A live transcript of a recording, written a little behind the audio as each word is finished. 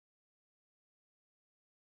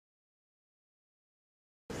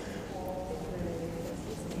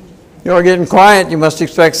You're getting quiet. You must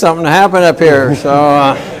expect something to happen up here.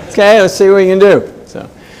 So, okay, let's see what we can do. So,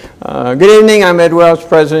 good evening. I'm Ed Welch,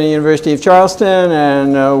 President of the University of Charleston,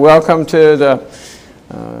 and welcome to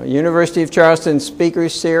the University of Charleston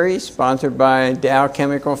Speakers Series, sponsored by Dow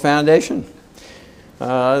Chemical Foundation.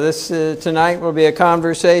 Tonight will be a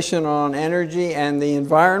conversation on energy and the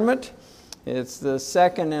environment. It's the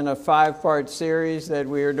second in a 5-part series that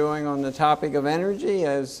we are doing on the topic of energy,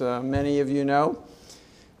 as many of you know.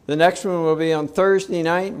 The next one will be on Thursday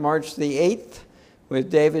night, March the 8th, with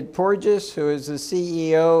David Porges, who is the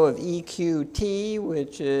CEO of EQT,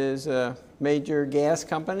 which is a major gas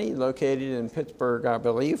company located in Pittsburgh, I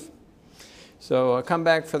believe. So come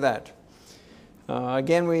back for that.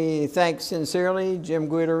 Again, we thank sincerely Jim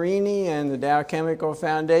Guidarini and the Dow Chemical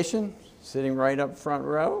Foundation, sitting right up front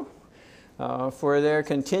row, for their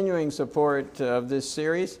continuing support of this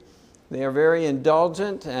series. They are very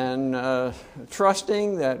indulgent and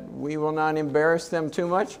trusting that we will not embarrass them too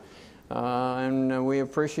much. And we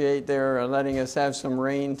appreciate their letting us have some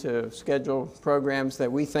reign to schedule programs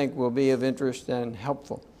that we think will be of interest and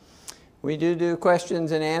helpful. We do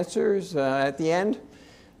questions and answers at the end.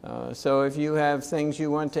 So if you have things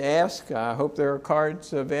you want to ask, I hope there are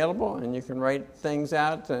cards available and you can write things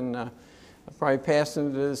out, and I'll probably pass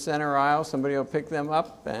them to the center aisle. Somebody will pick them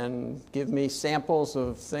up and give me samples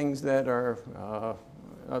of things that are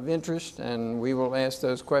of interest, and we will ask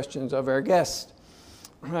those questions of our guests.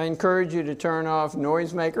 I encourage you to turn off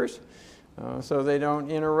noisemakers so they don't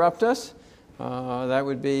interrupt us. That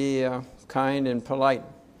would be kind and polite.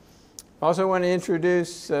 I also want to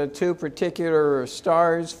introduce two particular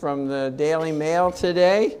stars from the Daily Mail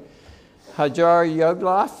today. Hajar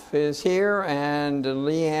Yogloff is here, and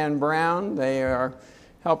Leanne Brown. They are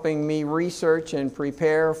helping me research and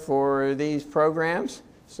prepare for these programs.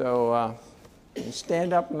 So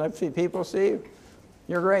stand up and let people see you.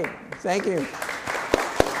 You're great. Thank you.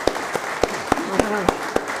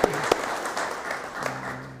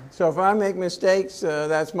 So if I make mistakes,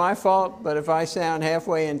 that's my fault, but if I sound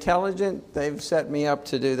halfway intelligent, they've set me up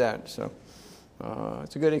to do that. So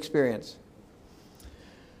it's a good experience.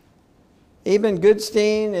 Eban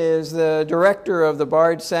Goodstein is the director of the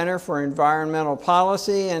Bard Center for Environmental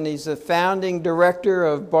Policy, and he's the founding director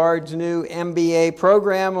of Bard's new MBA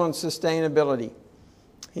program on sustainability.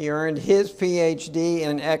 He earned his Ph.D.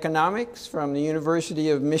 in economics from the University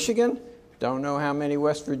of Michigan. Don't know how many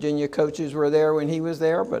West Virginia coaches were there when he was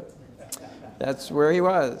there, but that's where he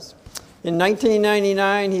was. In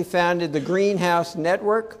 1999, he founded the Greenhouse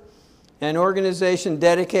Network, an organization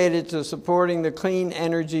dedicated to supporting the clean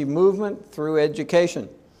energy movement through education.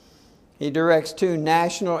 He directs 2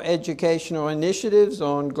 national educational initiatives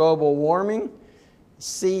on global warming.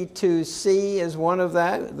 C2C is one of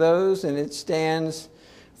those, and it stands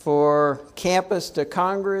for Campus to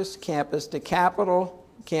Congress, Campus to Capitol,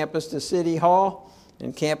 Campus to City Hall,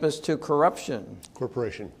 and Campus to Corruption.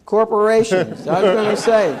 Corporations, I was going to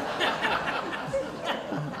say.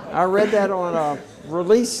 I read that on a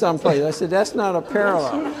release someplace. I said, that's not a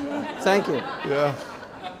parallel. Thank you. Yeah.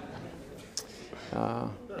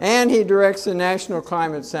 And he directs the National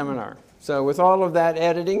Climate Seminar. So with all of that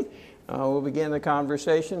editing, we'll begin the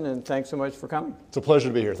conversation, and thanks so much for coming. It's a pleasure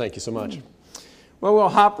to be here. Thank you so much. Well, we'll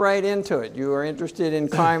hop right into it. You are interested in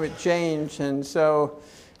climate change, and so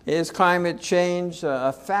is climate change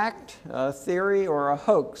a fact, a theory, or a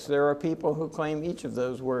hoax? There are people who claim each of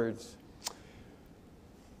those words.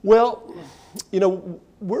 Well, you know,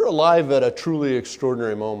 we're alive at a truly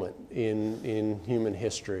extraordinary moment in human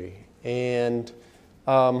history. And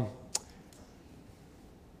I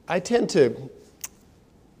turned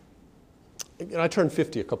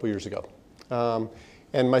 50 a couple years ago.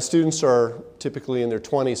 And my students are typically in their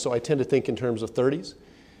 20s, so I tend to think in terms of 30s.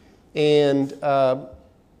 And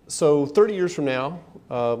so 30 years from now,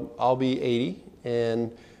 I'll be 80,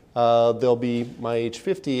 and they'll be my age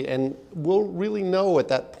 50, and we'll really know at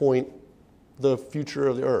that point the future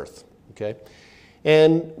of the Earth, okay?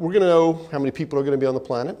 And we're going to know how many people are going to be on the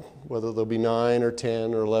planet, whether there'll be 9 or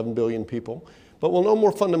 10 or 11 billion people, but we'll know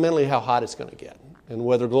more fundamentally how hot it's going to get, and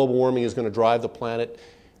whether global warming is going to drive the planet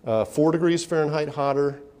 4 degrees Fahrenheit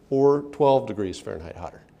hotter or 12 degrees Fahrenheit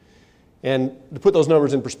hotter. And to put those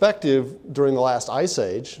numbers in perspective, during the last ice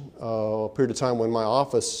age, a period of time when my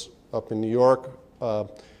office up in New York,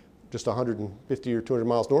 just 150 or 200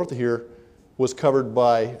 miles north of here, was covered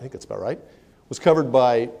by, I think that's about right, was covered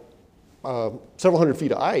by several hundred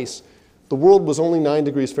feet of ice. The world was only 9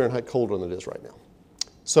 degrees Fahrenheit colder than it is right now.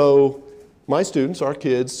 So my students, our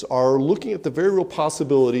kids, are looking at the very real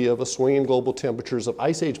possibility of a swing in global temperatures of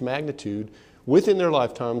ice age magnitude within their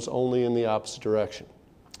lifetimes, only in the opposite direction.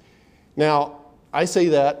 Now, I say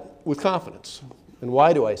that with confidence. And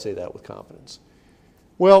why do I say that with confidence?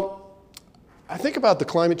 Well, I think about the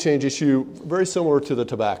climate change issue very similar to the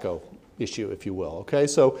tobacco issue, if you will. Okay,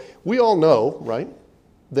 so we all know, right,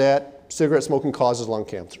 that cigarette smoking causes lung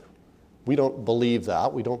cancer. We don't believe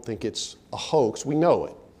that. We don't think it's a hoax. We know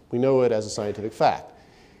it. We know it as a scientific fact.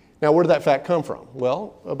 Now, where did that fact come from?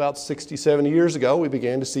 Well, about 60, 70 years ago, we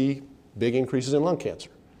began to see big increases in lung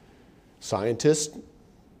cancer. Scientists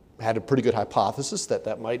had a pretty good hypothesis that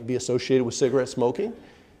that might be associated with cigarette smoking,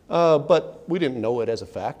 but we didn't know it as a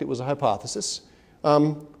fact. It was a hypothesis.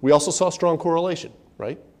 We also saw strong correlation,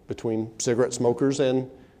 right, between cigarette smokers and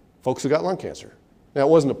folks who got lung cancer. Now, it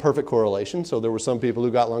wasn't a perfect correlation, so there were some people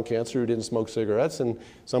who got lung cancer who didn't smoke cigarettes, and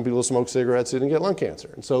some people who smoked cigarettes didn't get lung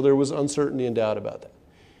cancer. And so there was uncertainty and doubt about that.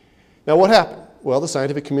 Now, what happened? Well, the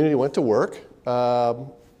scientific community went to work.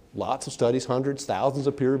 Lots of studies, hundreds, thousands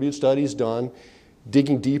of peer-reviewed studies done,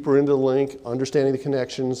 digging deeper into the link, understanding the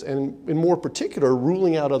connections, and in more particular,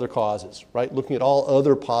 ruling out other causes, right? Looking at all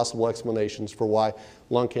other possible explanations for why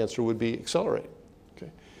lung cancer would be accelerating.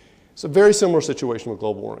 Okay. It's a very similar situation with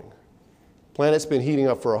global warming. Planet's been heating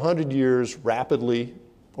up for 100 years rapidly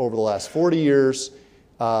over the last 40 years,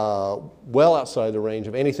 well outside the range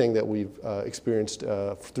of anything that we've experienced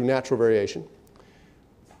through natural variation.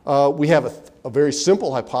 We have a very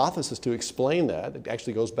simple hypothesis to explain that. It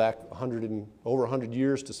actually goes back over 100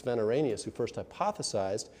 years to Sven Arrhenius, who first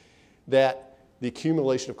hypothesized that the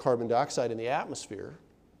accumulation of carbon dioxide in the atmosphere,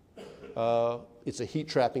 it's a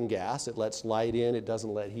heat-trapping gas. It lets light in. It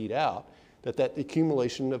doesn't let heat out. That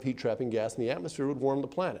accumulation of heat-trapping gas in the atmosphere would warm the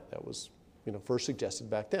planet. That was first suggested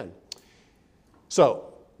back then.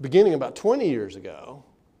 So beginning about 20 years ago,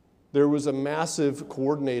 there was a massive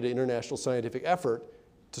coordinated international scientific effort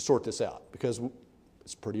to sort this out because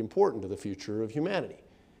it's pretty important to the future of humanity.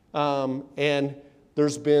 And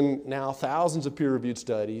there's been now thousands of peer-reviewed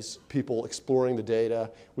studies, people exploring the data.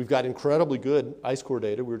 We've got incredibly good ice core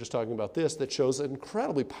data, we were just talking about this, that shows an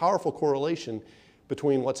incredibly powerful correlation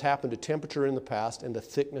between what's happened to temperature in the past and the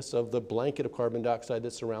thickness of the blanket of carbon dioxide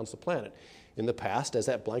that surrounds the planet. In the past, as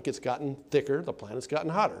that blanket's gotten thicker, the planet's gotten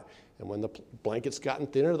hotter. And when the blanket's gotten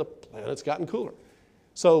thinner, the planet's gotten cooler.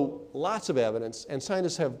 So lots of evidence, and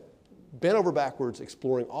scientists have bent over backwards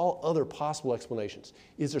exploring all other possible explanations.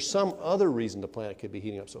 Is there some other reason the planet could be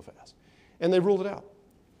heating up so fast? And they've ruled it out.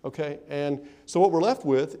 Okay? And so what we're left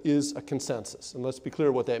with is a consensus. And let's be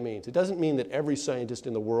clear what that means. It doesn't mean that every scientist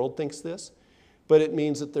in the world thinks this, but it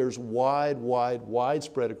means that there's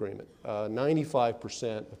widespread agreement.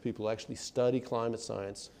 95% of people who actually study climate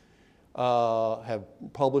science have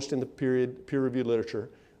published in the peer-reviewed literature,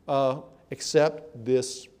 accept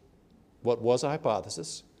this, what was a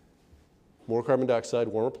hypothesis, more carbon dioxide,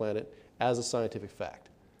 warmer planet, as a scientific fact.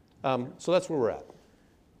 So that's where we're at.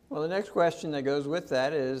 Well, the next question that goes with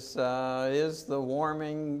that is the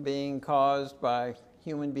warming being caused by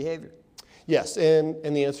human behavior? Yes, and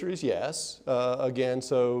the answer is yes. Again,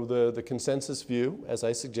 so the consensus view, as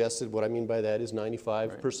I suggested, what I mean by that is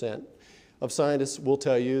 95% of scientists will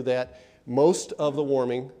tell you that most of the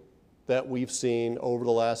warming that we've seen over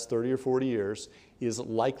the last 30 or 40 years is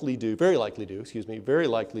very likely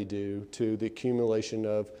due to the accumulation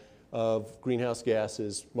of greenhouse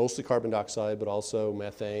gases, mostly carbon dioxide, but also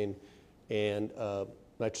methane and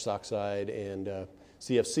nitrous oxide and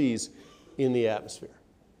CFCs in the atmosphere.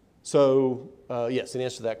 So yes, in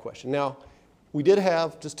answer to that question. Now, we did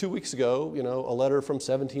have, just 2 weeks ago, a letter from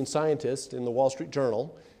 17 scientists in the Wall Street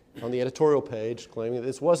Journal on the editorial page claiming that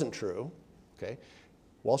this wasn't true. Okay.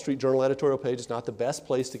 Wall Street Journal editorial page is not the best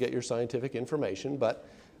place to get your scientific information, but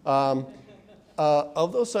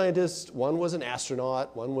of those scientists, one was an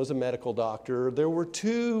astronaut, one was a medical doctor. There were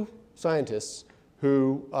 2 scientists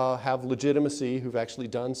who have legitimacy, who've actually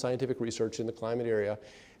done scientific research in the climate area,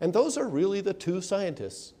 and those are really the 2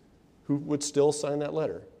 scientists who would still sign that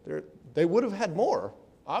letter. They would have had more,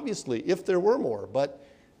 obviously, if there were more, but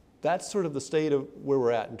that's sort of the state of where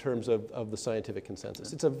we're at in terms of the scientific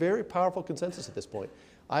consensus. It's a very powerful consensus at this point.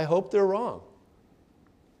 I hope they're wrong.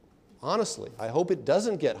 Honestly, I hope it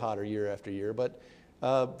doesn't get hotter year after year, but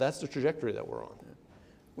that's the trajectory that we're on.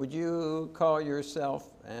 Would you call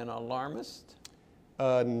yourself an alarmist?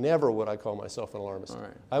 Never would I call myself an alarmist. All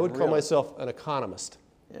right. I would call myself an economist.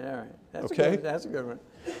 Yeah, all right. That's a good one.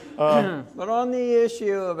 But on the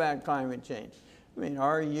issue about climate change, I mean,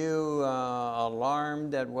 are you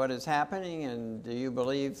alarmed at what is happening, and do you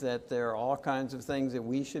believe that there are all kinds of things that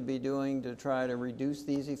we should be doing to try to reduce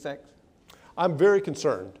these effects? I'm very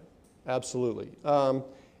concerned, absolutely.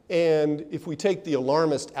 And if we take the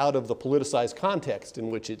alarmist out of the politicized context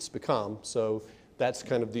in which it's become, so that's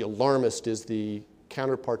kind of the alarmist is the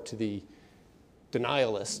counterpart to the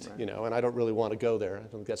denialist, Right. you know, and I don't really want to go there. I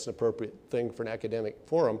don't think that's an appropriate thing for an academic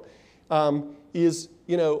forum. Is,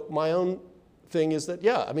 you know, my own thing is that,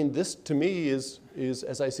 yeah, I mean, this to me is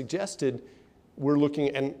as I suggested, we're looking,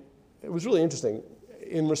 and it was really interesting.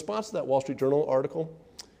 In response to that Wall Street Journal article,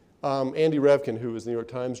 Andy Revkin, who was the New York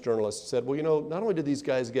Times journalist, said, well, you know, not only did these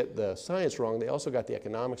guys get the science wrong, they also got the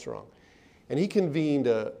economics wrong. And he convened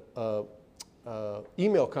a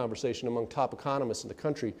email conversation among top economists in the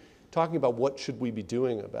country talking about what should we be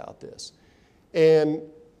doing about this. And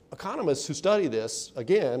economists who study this,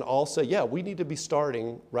 again, all say, yeah, we need to be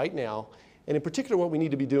starting right now. And in particular, what we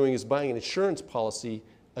need to be doing is buying an insurance policy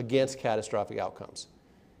against catastrophic outcomes.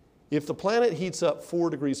 If the planet heats up 4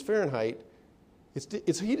 degrees Fahrenheit,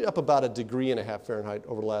 it's heated up about 1.5 degrees Fahrenheit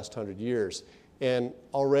over the last 100 years. And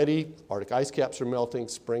already, Arctic ice caps are melting.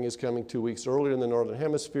 Spring is coming 2 weeks earlier in the northern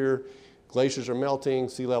hemisphere. Glaciers are melting,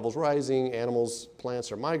 sea levels rising, animals,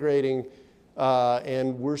 plants are migrating,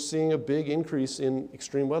 and we're seeing a big increase in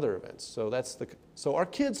extreme weather events. So our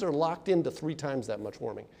kids are locked into 3 times that much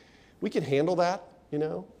warming. We can handle that, you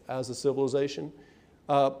know, as a civilization.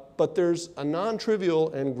 But there's a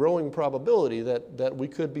non-trivial and growing probability that we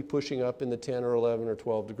could be pushing up in the 10 or 11 or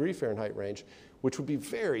 12 degree Fahrenheit range, which would be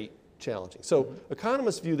very challenging. So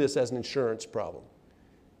economists view this as an insurance problem.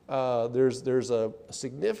 There's a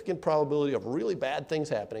significant probability of really bad things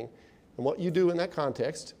happening. And what you do in that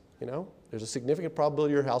context, you know, there's a significant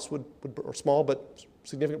probability your house would or small, but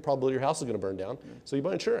significant probability your house is going to burn down. So you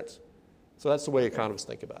buy insurance. So that's the way economists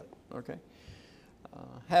think about it. Okay.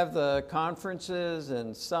 Have the conferences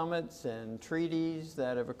and summits and treaties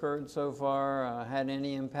that have occurred so far had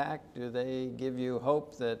any impact? Do they give you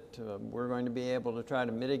hope that we're going to be able to try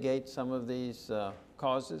to mitigate some of these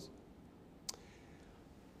causes?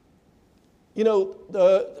 You know,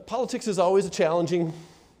 politics is always a challenging,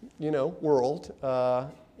 you know, world.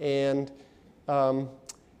 And I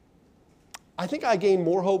think I gain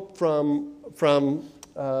more hope from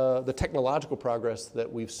the technological progress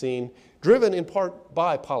that we've seen, driven in part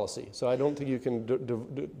by policy. So I don't think you can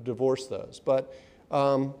divorce those. But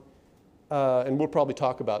and we'll probably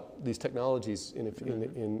talk about these technologies in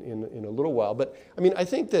a little while. But I mean, I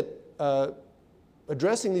think that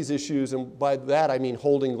addressing these issues, and by that I mean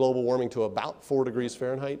holding global warming to about 4 degrees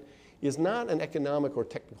Fahrenheit, is not an economic or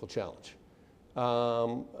technical challenge.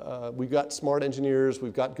 We've got smart engineers,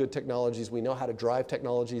 we've got good technologies, we know how to drive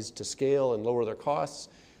technologies to scale and lower their costs.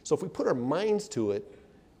 So if we put our minds to it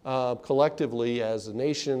collectively as a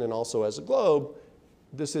nation and also as a globe,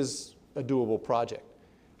 this is a doable project.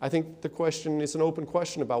 I think the question is an open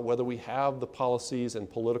question about whether we have the policies and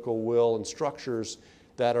political will and structures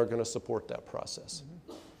that are going to support that process.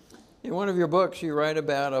 In one of your books, you write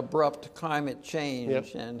about abrupt climate change.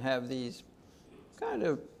 Yep. And have these kind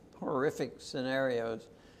of horrific scenarios.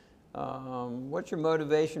 What's your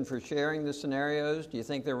motivation for sharing the scenarios? Do you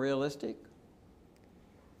think they're realistic?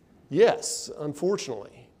 Yes,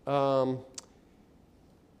 unfortunately. And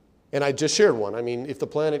I just shared one. I mean, if the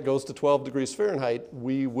planet goes to 12 degrees Fahrenheit,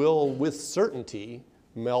 we will, with certainty,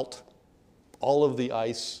 melt all of the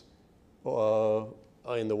ice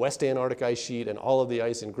in the West Antarctic ice sheet and all of the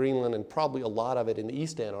ice in Greenland and probably a lot of it in the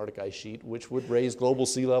East Antarctic ice sheet, which would raise global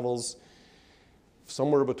sea levels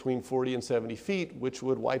somewhere between 40 and 70 feet, which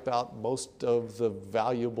would wipe out most of the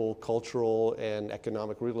valuable cultural and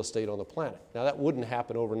economic real estate on the planet. Now, that wouldn't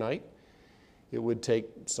happen overnight. It would take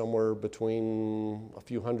somewhere between a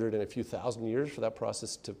few hundred and a few thousand years for that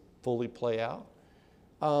process to fully play out.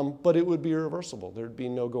 But it would be irreversible. There'd be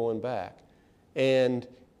no going back. And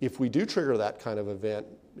if we do trigger that kind of event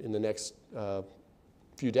in the next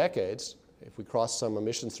few decades, if we cross some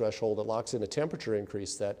emissions threshold that locks in a temperature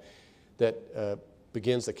increase that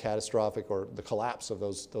begins the catastrophic or the collapse of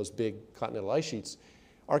those big continental ice sheets,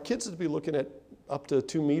 our kids would be looking at up to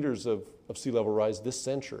 2 meters of sea level rise this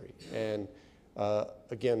century. And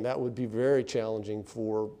again, that would be very challenging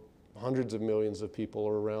for hundreds of millions of people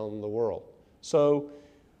around the world. So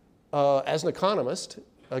as an economist,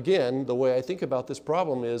 again, the way I think about this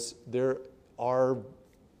problem is there are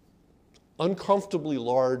uncomfortably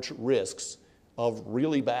large risks of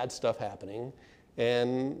really bad stuff happening.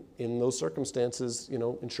 And in those circumstances, you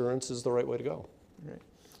know, insurance is the right way to go.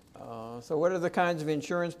 Right. So what are the kinds of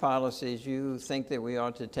insurance policies you think that we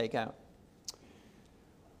ought to take out?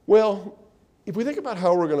 Well, if we think about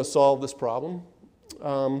how we're going to solve this problem,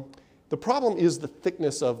 the problem is the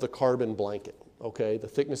thickness of the carbon blanket, okay? The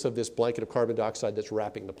thickness of this blanket of carbon dioxide that's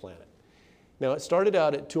wrapping the planet. Now, it started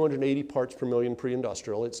out at 280 parts per million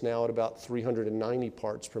pre-industrial. It's now at about 390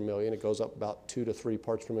 parts per million. It goes up about 2 to 3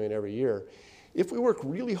 parts per million every year. If we work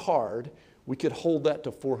really hard, we could hold that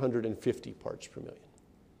to 450 parts per million.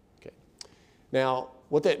 Okay. Now,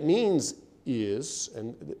 what that means is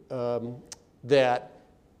that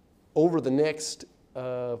over the next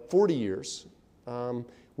 40 years,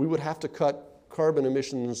 we would have to cut carbon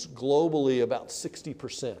emissions globally about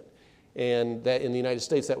 60%. And that in the United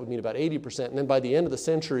States, that would mean about 80%. And then by the end of the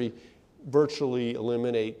century, virtually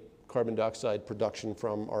eliminate carbon dioxide production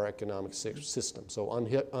from our economic system. So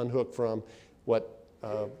unhook from what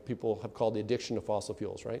people have called the addiction to fossil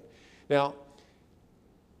fuels, right? Now,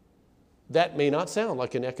 that may not sound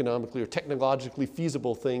like an economically or technologically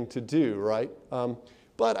feasible thing to do, right?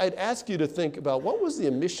 But I'd ask you to think about what was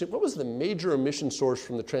the major emission source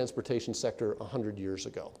from the transportation sector 100 years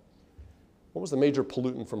ago? What was the major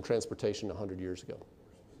pollutant from transportation 100 years ago?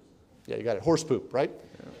 Yeah, you got it, horse poop, right?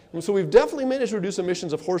 Yeah. And so we've definitely managed to reduce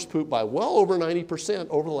emissions of horse poop by well over 90%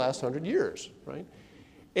 over the last 100 years, right?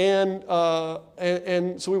 And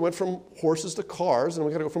so we went from horses to cars, and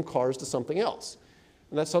we got to go from cars to something else.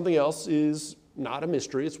 And that something else is not a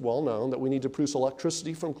mystery. It's well known that we need to produce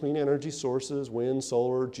electricity from clean energy sources, wind,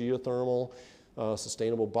 solar, geothermal,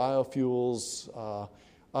 sustainable biofuels.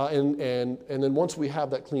 And then once we have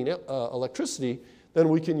that clean electricity, then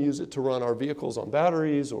we can use it to run our vehicles on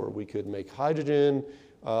batteries, or we could make hydrogen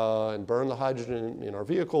and burn the hydrogen in our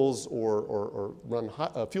vehicles, or run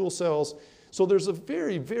fuel cells. So there's a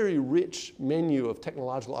very, very rich menu of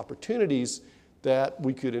technological opportunities that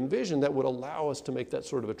we could envision that would allow us to make that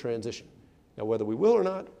sort of a transition. Now, whether we will or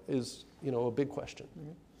not is, a big question.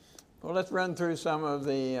 Mm-hmm. Well, let's run through some of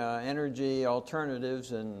the energy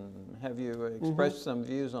alternatives and have you express some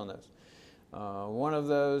views on this. One of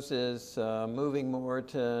those is moving more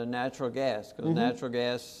to natural gas, because natural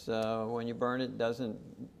gas, when you burn it, doesn't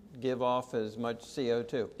give off as much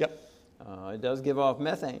CO2. Yep. It does give off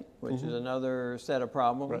methane, which is another set of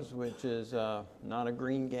problems, which is not a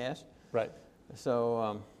green gas. Right.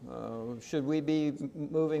 So should we be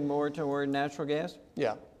moving more toward natural gas?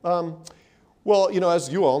 Yeah. Well, as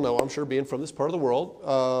you all know, I'm sure being from this part of the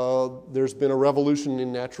world, there's been a revolution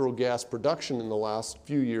in natural gas production in the last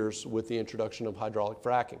few years with the introduction of hydraulic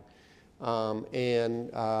fracking.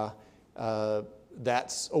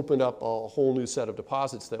 That's opened up a whole new set of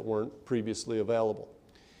deposits that weren't previously available.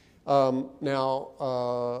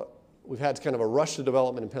 Now, we've had kind of a rush to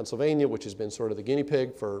development in Pennsylvania, which has been sort of the guinea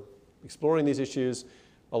pig for exploring these issues.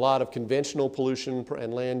 A lot of conventional pollution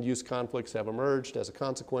and land use conflicts have emerged as a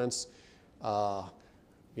consequence. How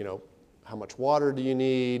much water do you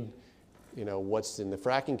need? What's in the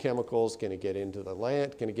fracking chemicals? Can it get into the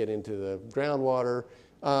land? Can it get into the groundwater?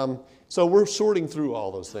 So we're sorting through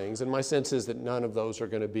all those things, and my sense is that none of those are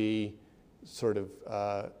going to be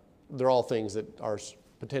they're all things that are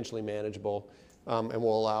potentially manageable and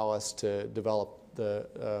will allow us to develop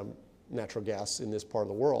the natural gas in this part of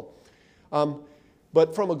the world.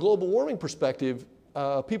 But from a global warming perspective,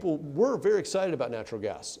 people were very excited about natural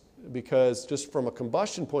gas because just from a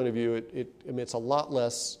combustion point of view, it emits a lot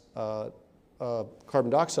less carbon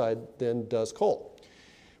dioxide than does coal.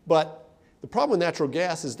 But the problem with natural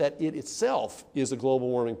gas is that it itself is a global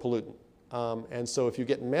warming pollutant. And so if you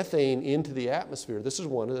get methane into the atmosphere, this is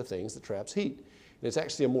one of the things that traps heat. And it's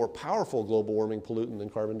actually a more powerful global warming pollutant than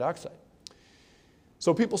carbon dioxide.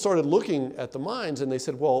 So people started looking at the mines and they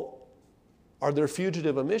said, well, are there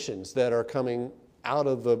fugitive emissions that are coming out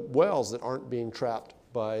of the wells that aren't being trapped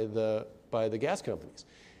by the gas companies?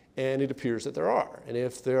 And it appears that there are. And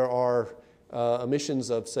if there are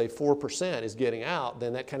emissions of, say, 4% is getting out,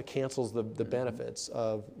 then that kind of cancels the benefits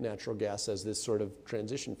of natural gas as this sort of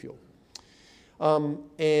transition fuel. I'm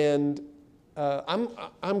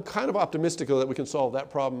kind of optimistic that we can solve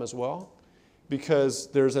that problem as well, because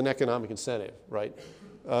there's an economic incentive, right?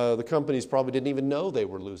 The companies probably didn't even know they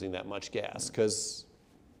were losing that much gas, because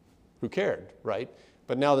who cared, right?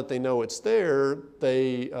 But now that they know it's there,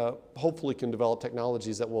 they hopefully can develop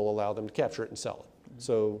technologies that will allow them to capture it and sell it.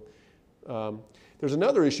 So there's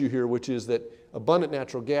another issue here, which is that abundant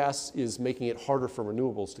natural gas is making it harder for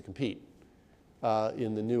renewables to compete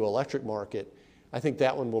in the new electric market. I think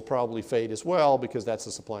that one will probably fade as well, because that's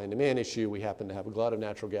a supply and demand issue. We happen to have a glut of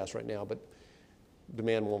natural gas right now, but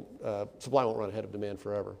supply won't run ahead of demand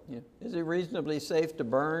forever. Yeah. Is it reasonably safe to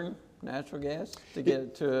burn natural gas to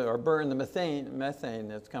get to, or burn the methane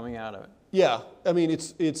that's coming out of it? Yeah, I mean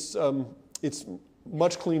it's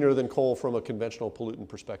much cleaner than coal from a conventional pollutant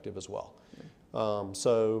perspective as well.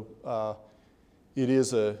 Okay. It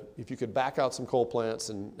is if you could back out some coal plants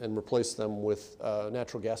and replace them with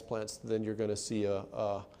natural gas plants, then you're going to see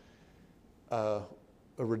a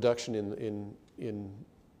reduction in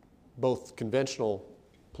both conventional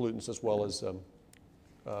pollutants as well as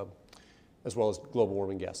global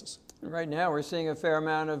warming gases. Right now, we're seeing a fair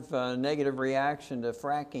amount of negative reaction to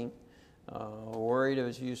fracking. Worried,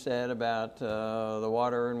 as you said, about the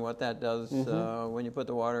water and what that does when you put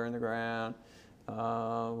the water in the ground.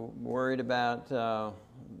 Worried about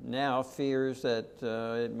now fears that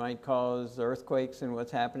it might cause earthquakes and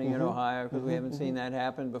what's happening in Ohio, because we haven't seen that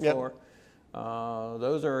happen before. Yep.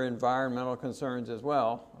 Those are environmental concerns as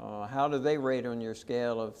well. How do they rate on your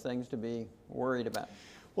scale of things to be worried about?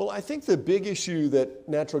 Well, I think the big issue that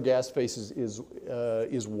natural gas faces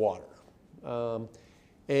is water.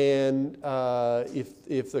 And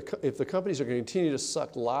if the companies are going to continue to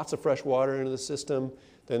suck lots of fresh water into the system,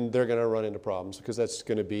 then they're going to run into problems, because that's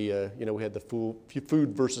going to be we had the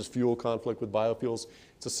food versus fuel conflict with biofuels.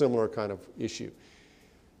 It's a similar kind of issue.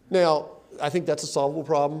 Now, I think that's a solvable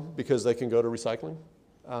problem because they can go to recycling,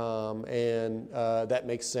 and that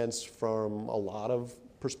makes sense from a lot of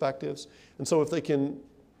perspectives. And so if they can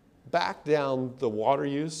back down the water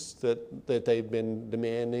use that they've been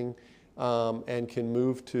demanding, and can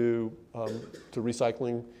move to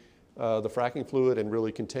recycling the fracking fluid and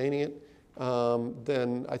really containing it,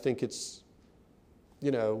 then I think it's,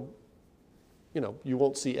 you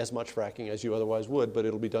won't see as much fracking as you otherwise would, but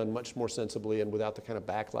it'll be done much more sensibly and without the kind of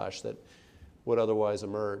backlash that would otherwise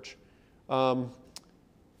emerge. The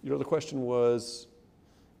question was?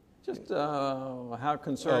 Just how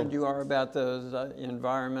concerned you are about those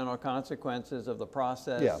environmental consequences of the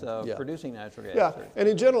process of producing natural gas. Yeah, and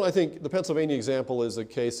in general, I think the Pennsylvania example is a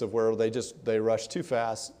case of where they rush too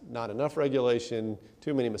fast, not enough regulation,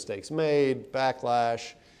 too many mistakes made,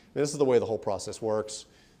 backlash. And this is the way the whole process works.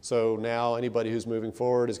 So now anybody who's moving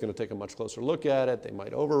forward is going to take a much closer look at it. They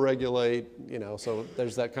might over-regulate, so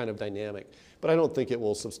there's that kind of dynamic. But I don't think it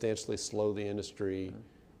will substantially slow the industry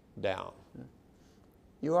down.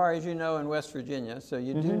 You are, as you know, in West Virginia, so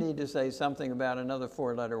you do need to say something about another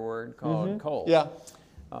four-letter word called coal. Yeah.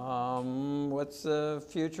 What's the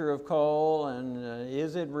future of coal, and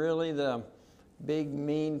is it really the big,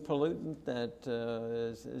 mean pollutant that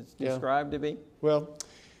is described to be? Well,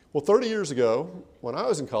 30 years ago, when I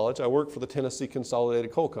was in college, I worked for the Tennessee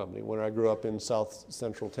Consolidated Coal Company when I grew up in south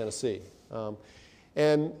central Tennessee.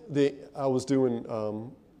 And I was doing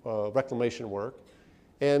reclamation work,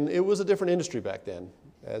 and it was a different industry back then,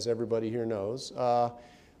 as everybody here knows.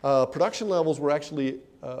 Production levels were actually,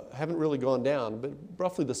 haven't really gone down, but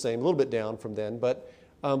roughly the same, a little bit down from then, but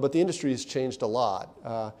the industry has changed a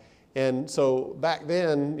lot. And so back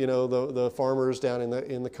then, the farmers down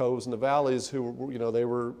in the coves and the valleys who, they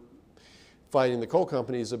were fighting the coal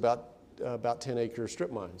companies about 10-acre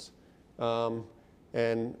strip mines.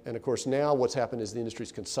 And of course now what's happened is the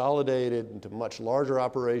industry's consolidated into much larger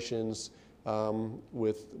operations,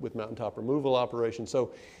 with mountaintop removal operations.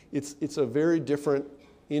 So it's a very different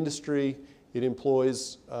industry. It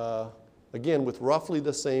employs, again, with roughly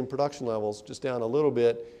the same production levels, just down a little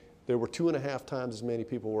bit. There were 2.5 times as many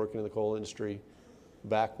people working in the coal industry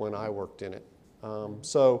back when I worked in it.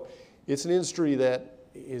 So it's an industry that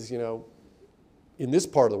is, in this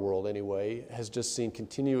part of the world anyway, has just seen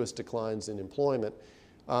continuous declines in employment.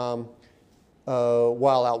 While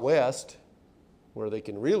out west, where they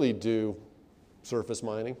can really do surface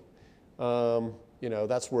mining,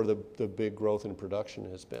 that's where the big growth in production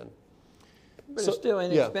has been. But it's still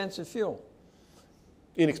inexpensive fuel.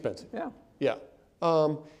 Inexpensive. Yeah. Yeah.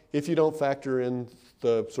 If you don't factor in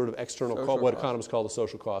the sort of external what economists call the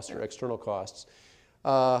social costs or external costs.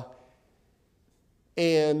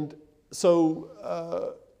 And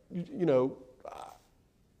so,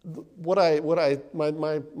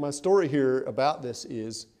 my story here about this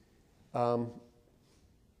is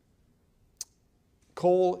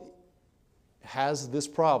coal has this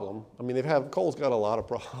problem. I mean, coal's got a lot of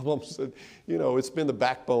problems. It's been the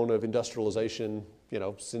backbone of industrialization,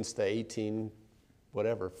 since the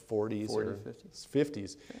 40s or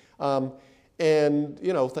 50s. And,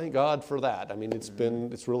 thank God for that. I mean,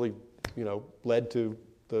 it's really, led to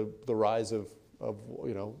the rise of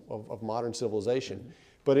modern civilization.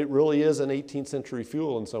 But it really is an 18th century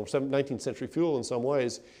fuel 19th century fuel in some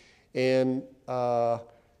ways. And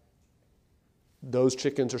those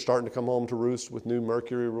chickens are starting to come home to roost with new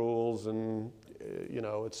mercury rules and,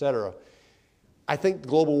 et cetera. I think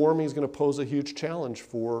global warming is going to pose a huge challenge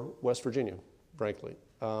for West Virginia, frankly,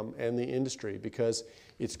 and the industry, because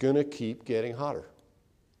it's going to keep getting hotter.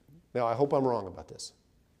 Now, I hope I'm wrong about this.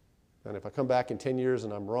 And if I come back in 10 years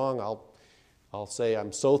and I'm wrong, I'll say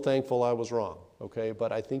I'm so thankful I was wrong, okay?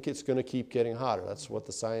 But I think it's going to keep getting hotter. That's what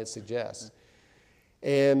the science suggests.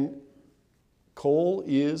 And coal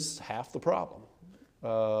is half the problem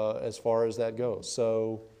as far as that goes.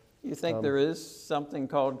 So, you think there is something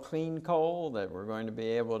called clean coal, that we're going to be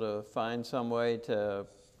able to find some way to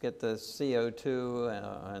get the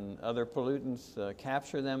CO2 and other pollutants,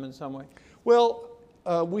 capture them in some way? Well,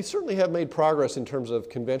 we certainly have made progress in terms of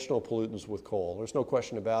conventional pollutants with coal. There's no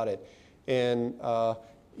question about it. And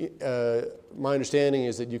my understanding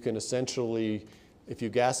is that you can essentially, if you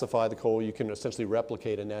gasify the coal, you can essentially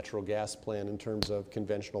replicate a natural gas plant in terms of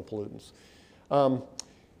conventional pollutants.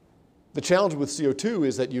 The challenge with CO2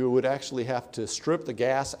 is that you would actually have to strip the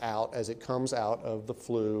gas out as it comes out of the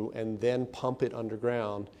flue and then pump it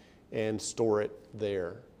underground and store it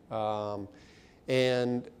there.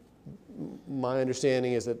 And my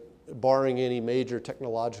understanding is that barring any major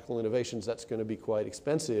technological innovations, that's going to be quite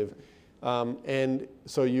expensive. And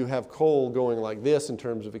so you have coal going like this in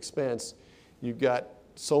terms of expense. You've got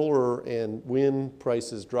solar and wind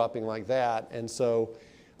prices dropping like that. And so,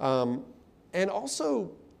 and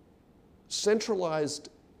also centralized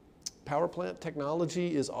power plant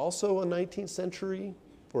technology is also a 19th century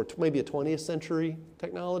or maybe a 20th century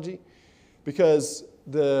technology, because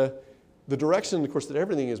the direction, of course, that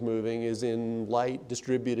everything is moving is in light,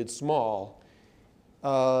 distributed, small.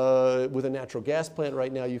 With a natural gas plant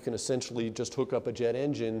right now, you can essentially just hook up a jet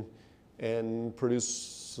engine and produce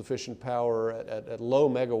sufficient power at low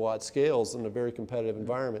megawatt scales in a very competitive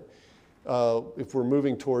environment. If we're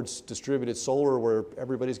moving towards distributed solar, where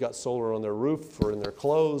everybody's got solar on their roof or in their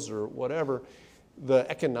clothes or whatever, the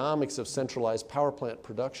economics of centralized power plant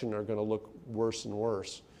production are going to look worse and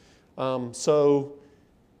worse. So,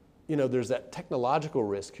 you know, there's that technological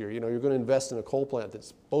risk here. You know, you're going to invest in a coal plant that's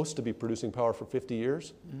supposed to be producing power for 50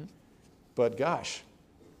 years. Mm-hmm. But gosh,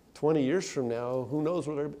 20 years from now, who knows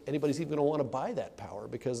whether anybody's even going to want to buy that power,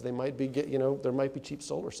 because they might be, you know, there might be cheap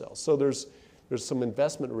solar cells. So there's some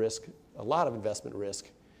investment risk, a lot of investment risk,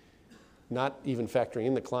 not even factoring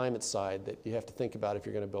in the climate side, that you have to think about if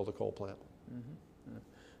you're going to build a coal plant. Mm-hmm.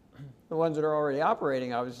 The ones that are already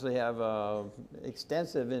operating obviously have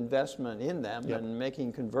extensive investment in them, yep. And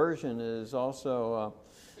making conversion is also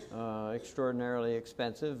extraordinarily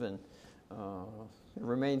expensive, and it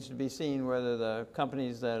remains to be seen whether the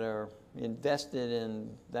companies that are invested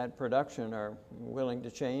in that production are willing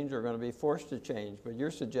to change or going to be forced to change. But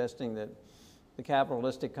you're suggesting that the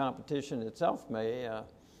capitalistic competition itself may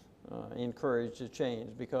encourage a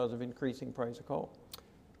change because of increasing price of coal.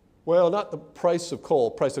 Well, not the price of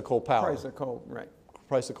coal power. Price of coal, right.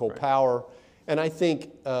 Price of coal power. And I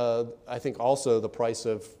think also the price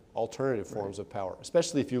of alternative forms of power,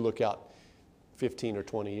 especially if you look out 15 or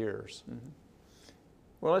 20 years. Mm-hmm.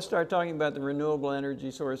 Well, let's start talking about the renewable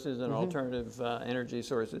energy sources and alternative energy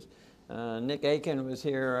sources. Nick Aiken was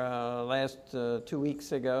here last 2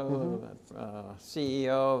 weeks ago, CEO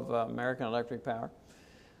of American Electric Power.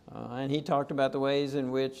 And he talked about the ways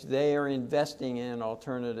in which they are investing in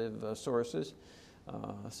alternative sources.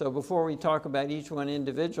 So before we talk about each one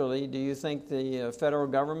individually, do you think the federal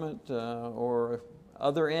government or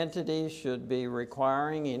other entities should be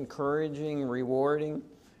requiring, encouraging, rewarding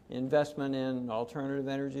investment in alternative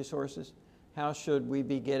energy sources? How should we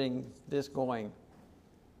be getting this going?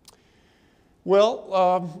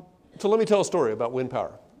 Well, so let me tell a story about wind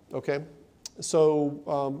power, okay?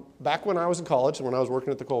 So back when I was in college and when I was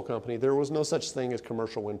working at the coal company, there was no such thing as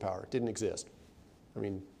commercial wind power. It didn't exist. I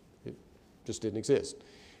mean, it just didn't exist.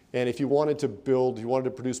 And if you wanted to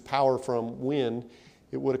produce power from wind,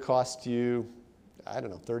 it would have cost you, I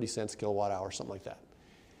don't know, 30 cents a kilowatt hour, something like that.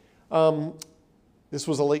 This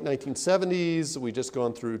was the late 1970s. We'd just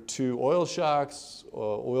gone through 2 oil shocks.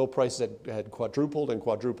 Oil prices had quadrupled and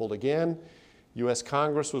quadrupled again. U.S.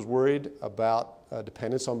 Congress was worried about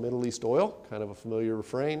dependence on Middle East oil, kind of a familiar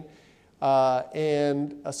refrain.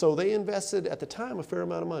 And so they invested, at the time, a fair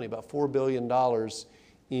amount of money, about $4 billion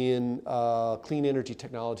in clean energy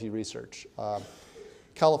technology research.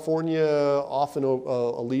 California, often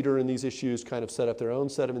a leader in these issues, kind of set up their own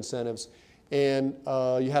set of incentives, and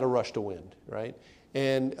you had a rush to wind, right?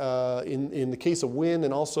 And in the case of wind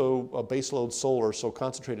and also baseload solar, so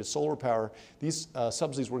concentrated solar power, these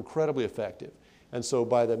subsidies were incredibly effective. And so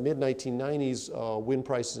by the mid-1990s, wind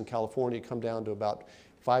prices in California come down to about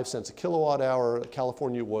 5 cents a kilowatt hour.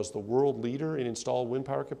 California was the world leader in installed wind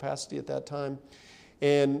power capacity at that time.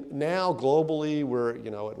 And now globally, we're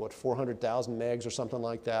at what, 400,000 megs or something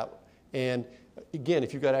like that. And again,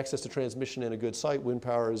 if you've got access to transmission in a good site, wind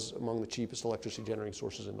power is among the cheapest electricity generating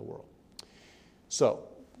sources in the world. So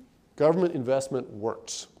government investment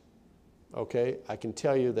works. Okay, I can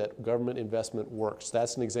tell you that government investment works.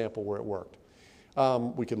 That's an example where it worked.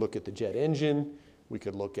 We could look at the jet engine, we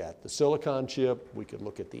could look at the silicon chip, we could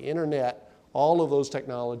look at the internet. All of those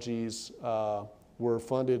technologies were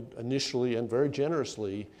funded initially and very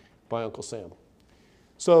generously by Uncle Sam.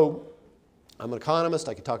 So I'm an economist.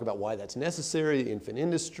 I could talk about why that's necessary, infant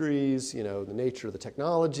industries, you know, the nature of the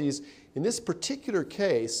technologies. In this particular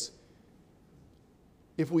case,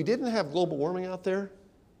 if we didn't have global warming out there,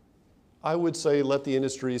 I would say let the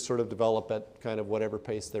industries sort of develop at kind of whatever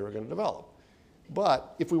pace they were going to develop.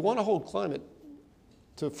 But if we want to hold climate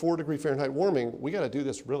to 4 degree Fahrenheit warming, we got to do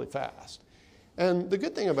this really fast. And the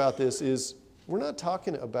good thing about this is we're not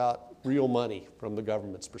talking about real money from the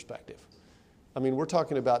government's perspective. I mean, we're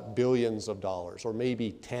talking about billions of dollars or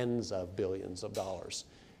maybe tens of billions of dollars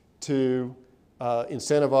to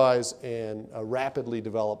incentivize and rapidly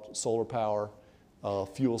develop solar power,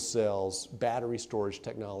 fuel cells, battery storage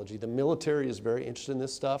technology. The military is very interested in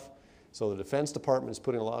this stuff. So the Defense Department is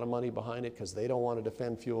putting a lot of money behind it because they don't want to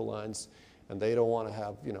defend fuel lines and they don't want to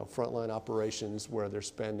have, you know, frontline operations where they're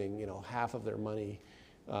spending, you know, half of their money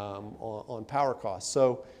on power costs.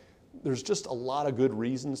 So there's just a lot of good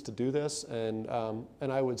reasons to do this, and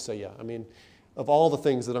I would say, yeah, I mean, of all the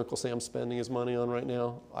things that Uncle Sam's spending his money on right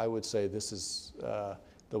now, I would say this is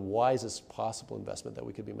the wisest possible investment that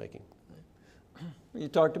we could be making. You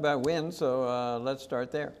talked about wind, so let's start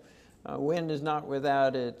there. Wind is not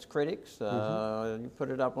without its critics. You put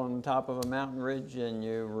it up on top of a mountain ridge and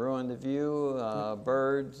you ruin the view,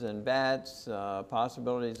 birds and bats,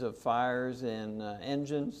 possibilities of fires in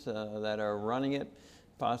engines that are running it,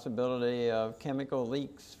 possibility of chemical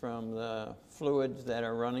leaks from the fluids that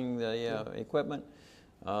are running the equipment.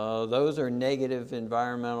 Those are negative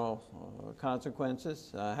environmental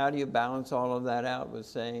consequences. How do you balance all of that out with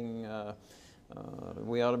saying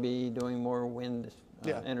we ought to be doing more wind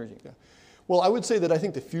energy? Yeah. Well, I would say that I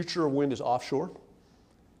think the future of wind is offshore.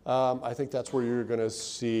 I think that's where you're going to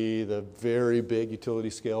see the very big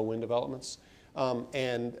utility scale wind developments.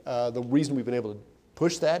 And the reason we've been able to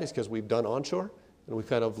push that is because we've done onshore and we've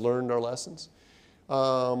kind of learned our lessons.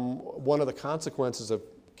 One of the consequences of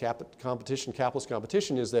capitalist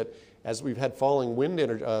competition is that as we've had falling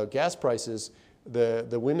gas prices,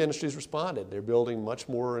 the wind industry's responded. They're building much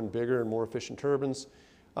more and bigger and more efficient turbines.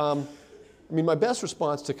 I mean, my best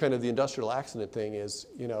response to kind of the industrial accident thing is,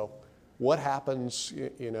 you know, what happens,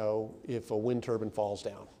 you know, if a wind turbine falls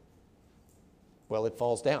down? Well, it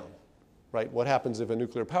falls down, right? What happens if a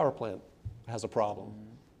nuclear power plant has a problem?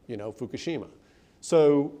 You know, Fukushima.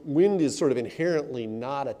 So wind is sort of inherently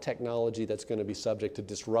not a technology that's going to be subject to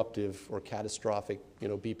disruptive or catastrophic, you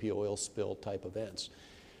know, BP oil spill type events.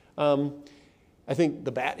 I think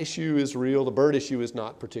the bat issue is real. The bird issue is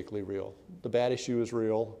not particularly real. The bat issue is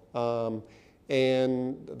real.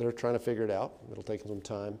 And they're trying to figure it out. It'll take them some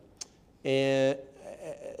time. And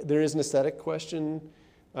there is an aesthetic question,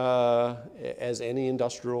 as any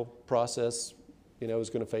industrial process, you know, is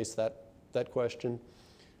going to face that question.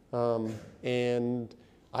 And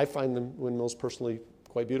I find the windmills personally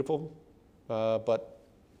quite beautiful, but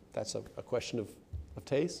that's a question of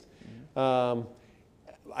taste.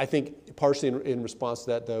 I think partially in response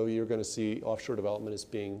to that, though, you're going to see offshore development as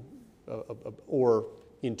being, or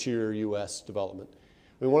interior U.S. development.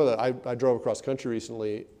 I mean, I drove across country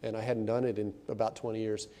recently, and I hadn't done it in about 20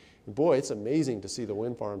 years. And boy, it's amazing to see the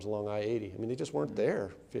wind farms along I-80. I mean, they just weren't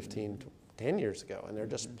there 10 years ago, and they're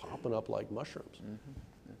just popping up like mushrooms.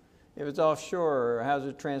 If it's offshore, how's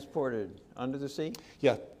it transported? Under the sea?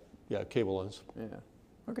 Yeah, cable lines. Yeah,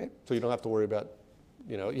 okay. So you don't have to worry about,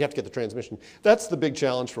 you know, you have to get the transmission. That's the big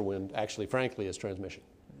challenge for wind, actually, frankly, is transmission.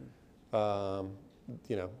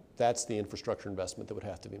 You know, that's the infrastructure investment that would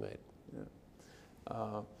have to be made.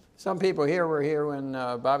 Yeah. Some people here were here when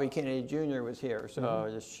Bobby Kennedy Jr. was here, so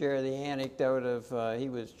just share the anecdote of he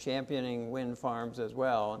was championing wind farms as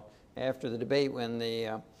well. After the debate, when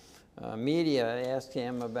the media asked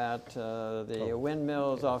him about the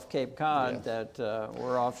windmills off Cape Cod that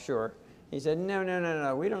were offshore, he said,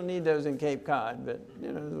 no, we don't need those in Cape Cod, but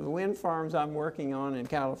you know, the wind farms I'm working on in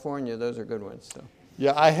California, those are good ones. So.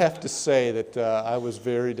 Yeah, I have to say that I was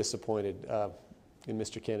very disappointed in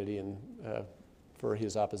Mr. Kennedy and for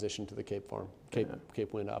his opposition to the Cape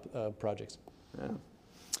Wind projects.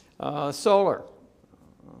 Yeah. Solar.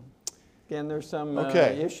 Again, there's some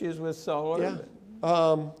issues with solar.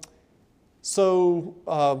 Yeah.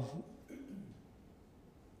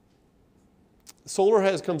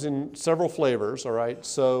 Solar comes in several flavors, all right?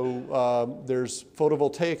 So there's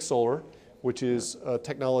photovoltaic solar, which is a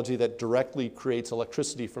technology that directly creates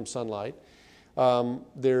electricity from sunlight.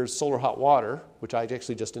 There's solar hot water, which I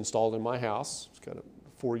actually just installed in my house. It's got a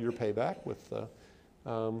 4-year payback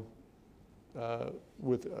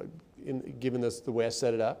given this the way I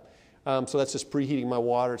set it up. So that's just preheating my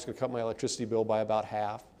water. It's going to cut my electricity bill by about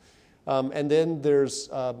half. And then there's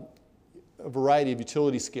a variety of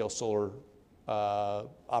utility scale solar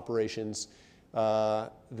operations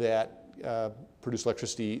that produce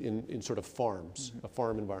electricity in sort of farms, a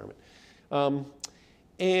farm environment.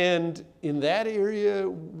 And in that area,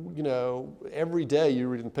 you know, every day you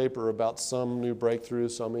read in the paper about some new breakthrough,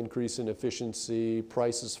 some increase in efficiency,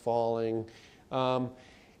 prices falling, and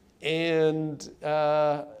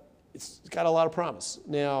it's got a lot of promise.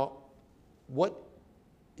 Now,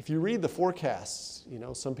 if you read the forecasts, you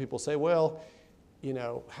know, some people say, well, you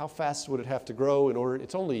know, how fast would it have to grow in order?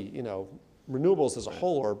 It's only, you know, renewables as a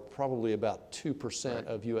whole are probably about 2%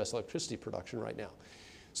 of U.S. electricity production right now.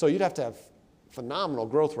 So you'd have to have phenomenal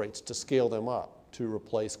growth rates to scale them up to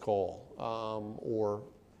replace coal or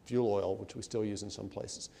fuel oil, which we still use in some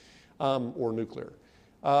places, or nuclear.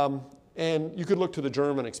 And you could look to the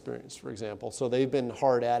German experience, for example. So they've been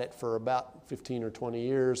hard at it for about 15 or 20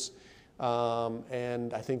 years.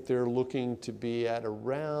 And I think they're looking to be at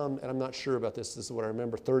around, and I'm not sure about this is what I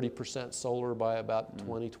remember, 30% solar by about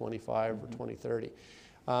 2025 or 2030.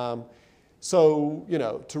 So, you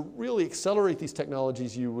know, to really accelerate these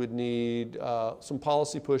technologies, you would need some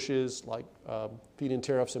policy pushes, like feed-in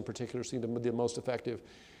tariffs in particular seem to be the most effective.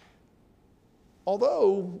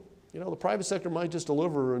 Although, you know, the private sector might just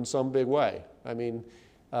deliver in some big way. I mean,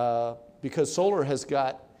 because solar has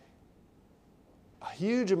got a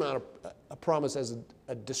huge amount of promise as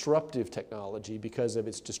a disruptive technology because of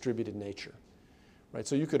its distributed nature, right?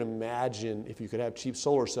 So you could imagine if you could have cheap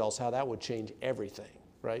solar cells, how that would change everything,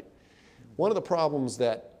 right? One of the problems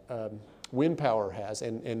that wind power has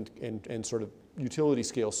and sort of utility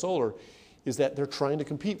scale solar is that they're trying to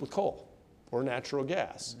compete with coal or natural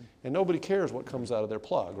gas. And nobody cares what comes out of their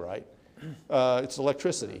plug, right? It's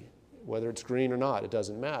electricity. Whether it's green or not, it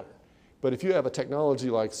doesn't matter. But if you have a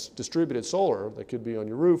technology like distributed solar that could be on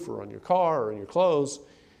your roof or on your car or in your clothes,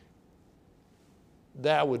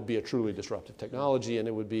 that would be a truly disruptive technology, and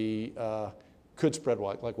it would be could spread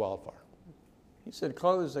like wildfire. You said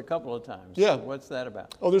clothes a couple of times. Yeah. What's that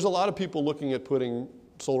about? Oh, there's a lot of people looking at putting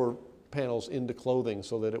solar panels into clothing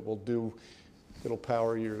so that it'll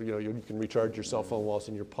power your, you know, you can recharge your cell phone while it's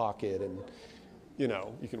in your pocket, and, you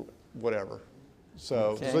know, you can, whatever.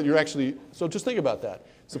 So, Okay. so you're actually, so just think about that.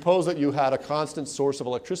 Suppose that you had a constant source of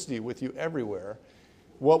electricity with you everywhere.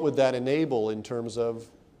 What would that enable in terms of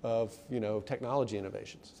you know, technology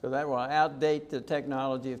innovations? So that will outdate the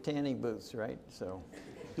technology of tanning booths, right? So.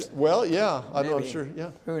 Well, yeah, I'm Maybe. sure,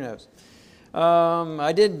 yeah. Who knows?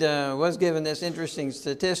 I was given this interesting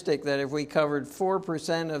statistic that if we covered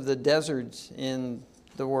 4% of the deserts in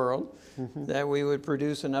the world, that we would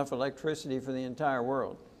produce enough electricity for the entire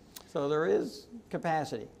world. So there is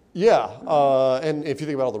capacity. Yeah, and if you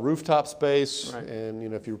think about all the rooftop space, Right. and you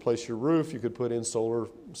know, if you replace your roof, you could put in solar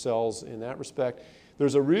cells in that respect.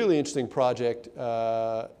 There's a really interesting project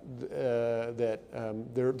that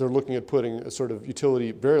they're looking at putting a sort of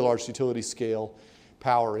utility, very large utility scale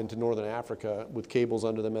power into northern Africa with cables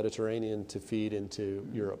under the Mediterranean to feed into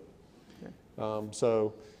Europe.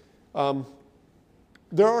 Okay.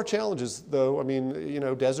 There are challenges, though. I mean, you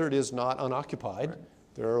know, desert is not unoccupied. Right.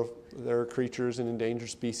 There are creatures and endangered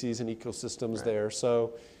species and ecosystems right. there.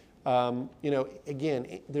 So, you know,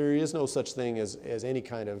 again, there is no such thing as any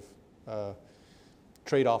kind of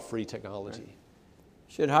trade-off free technology. Right.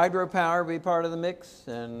 Should hydropower be part of the mix?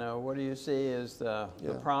 And what do you see as the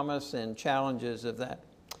promise and challenges of that?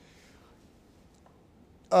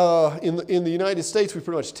 In the United States, we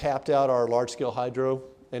pretty much tapped out our large-scale hydro,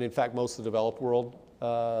 and in fact, most of the developed world.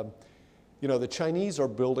 You know, the Chinese are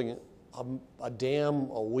building a dam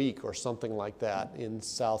a week or something like that in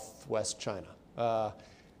southwest China. I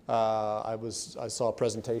saw a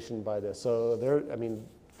presentation by this. So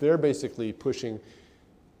they're basically pushing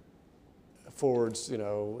forwards, you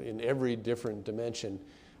know, in every different dimension.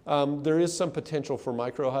 There is some potential for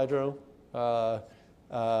microhydro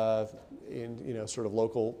in, you know, sort of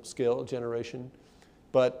local scale generation,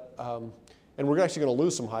 but and we're actually going to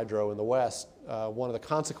lose some hydro in the West. One of the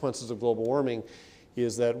consequences of global warming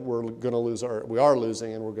is that we are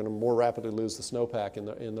losing, and we're going to more rapidly lose the snowpack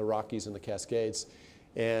in the Rockies and the Cascades.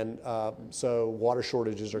 And so water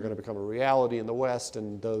shortages are going to become a reality in the West,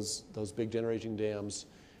 and those big generating dams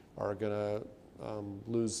are going to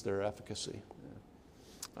lose their efficacy.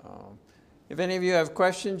 If any of you have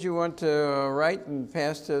questions you want to write and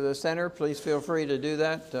pass to the center, please feel free to do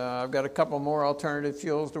that. I've got a couple more alternative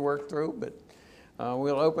fuels to work through, but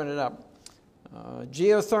we'll open it up.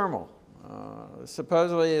 Geothermal.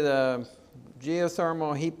 Supposedly the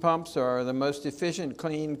geothermal heat pumps are the most efficient,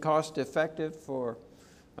 clean, cost-effective for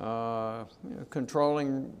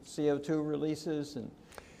controlling CO2 releases. And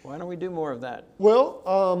why don't we do more of that?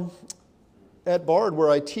 Well, At Bard,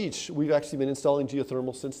 where I teach, we've actually been installing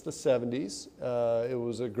geothermal since the 70s. It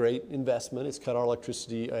was a great investment. It's cut our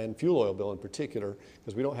electricity and fuel oil bill in particular,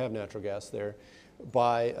 because we don't have natural gas there,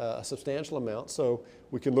 by a substantial amount. So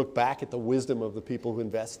we can look back at the wisdom of the people who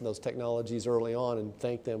invest in those technologies early on and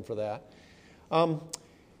thank them for that.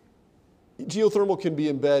 Geothermal can be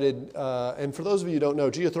embedded, and for those of you who don't know,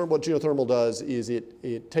 what geothermal does is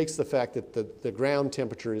it takes the fact that the ground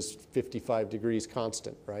temperature is 55 degrees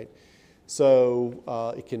constant, right?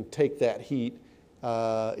 So it can take that heat.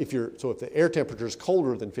 If the air temperature is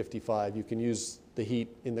colder than 55, you can use the heat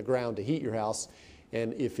in the ground to heat your house.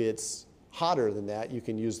 And if it's hotter than that, you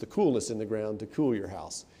can use the coolness in the ground to cool your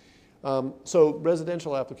house. So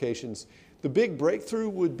residential applications. The big breakthrough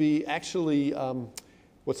would be actually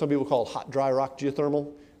what some people call hot dry rock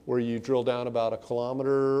geothermal, where you drill down about 1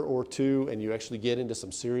 kilometer or 2 and you actually get into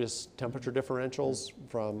some serious temperature differentials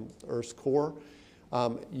from Earth's core.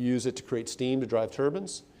 Use it to create steam to drive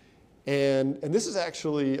turbines. And this is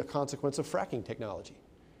actually a consequence of fracking technology.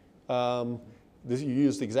 You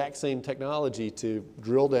use the exact same technology to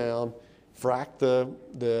drill down, frack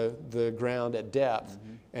the ground at depth,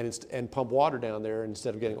 and pump water down there.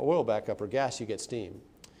 Instead of getting oil back up or gas, you get steam.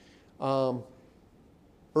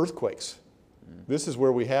 Earthquakes. This is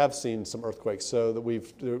where we have seen some earthquakes. So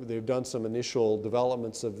that they've done some initial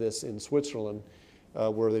developments of this in Switzerland,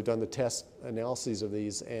 where they've done the test analyses of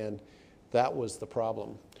these, and that was the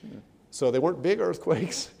problem. So they weren't big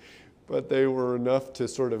earthquakes, but they were enough to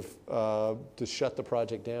sort of to shut the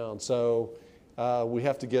project down. So we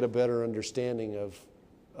have to get a better understanding of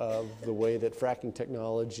the way that fracking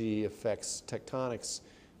technology affects tectonics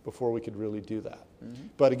before we could really do that.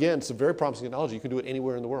 But again, it's a very promising technology. You can do it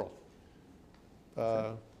anywhere in the world.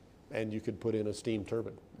 And you could put in a steam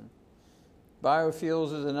turbine.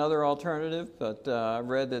 Biofuels is another alternative, but I've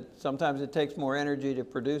read that sometimes it takes more energy to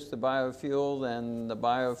produce the biofuel than the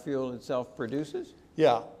biofuel itself produces.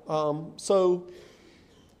 Yeah.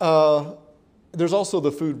 There's also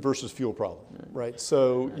the food versus fuel problem, right?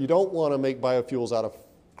 So you don't want to make biofuels out of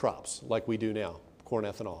crops like we do now, corn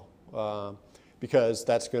ethanol, because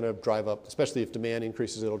that's going to drive up, especially if demand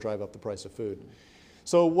increases, it'll drive up the price of food.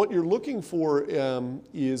 So what you're looking for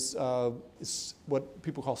is what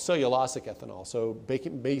people call cellulosic ethanol. So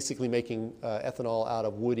basically making ethanol out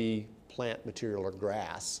of woody plant material or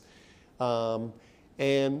grass.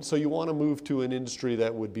 And so you want to move to an industry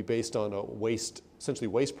that would be based on essentially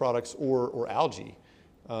waste products or algae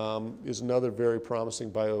is another very promising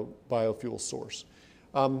biofuel source.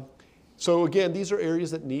 So again, these are areas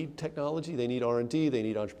that need technology. They need R&D, they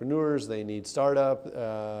need entrepreneurs, they need startup,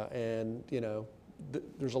 and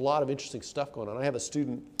there's a lot of interesting stuff going on. I have a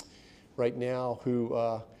student right now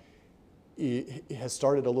who has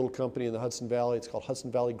started a little company in the Hudson Valley. It's called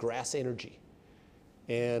Hudson Valley Grass Energy.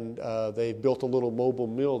 And they've built a little mobile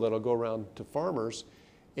mill that'll go around to farmers,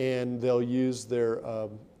 and they'll use their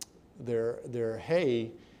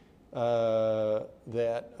hay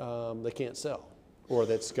that they can't sell, or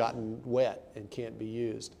that's gotten wet and can't be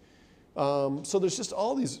used. So there's just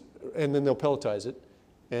all these, and then they'll pelletize it,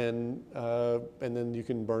 and then you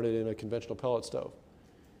can burn it in a conventional pellet stove.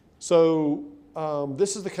 So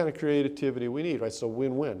this is the kind of creativity we need, right? So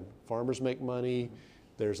win-win. Farmers make money.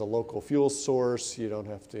 There's a local fuel source. You don't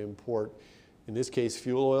have to import, in this case,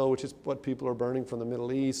 fuel oil, which is what people are burning from the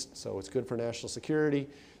Middle East. So it's good for national security.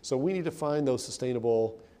 So we need to find those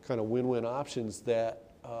sustainable kind of win-win options that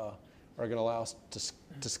are going to allow us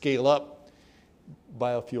to scale up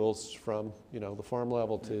biofuels from the farm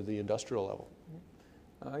level to the industrial level.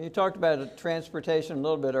 You talked about transportation a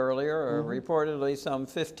little bit earlier. Reportedly, some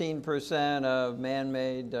 15% of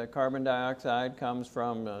man-made carbon dioxide comes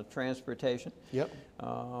from transportation. Yep.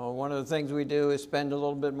 One of the things we do is spend a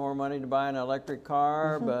little bit more money to buy an electric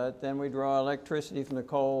car, but then we draw electricity from the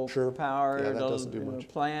coal-powered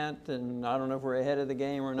plant, and I don't know if we're ahead of the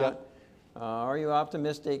game or not. Are you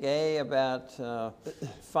optimistic, A, about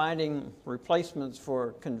finding replacements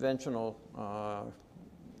for conventional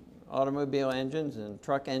automobile engines and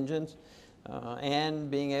truck engines, and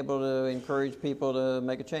being able to encourage people to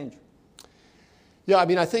make a change? Yeah, I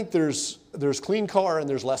mean, I think there's clean car and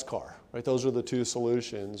there's less car, right? Those are the two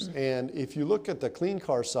solutions. And if you look at the clean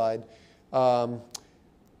car side,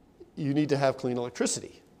 you need to have clean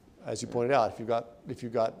electricity, as you pointed out. If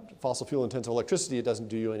you've got fossil fuel intensive electricity, it doesn't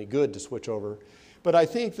do you any good to switch over. But I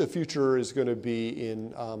think the future is going to be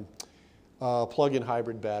in plug-in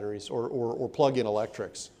hybrid batteries or plug-in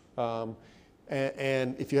electrics.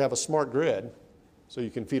 And if you have a smart grid, so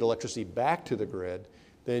you can feed electricity back to the grid,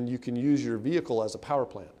 then you can use your vehicle as a power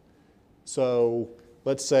plant. So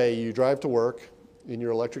let's say you drive to work in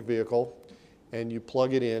your electric vehicle and you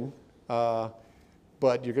plug it in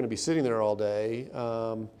but you're going to be sitting there all day,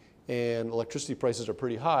 and electricity prices are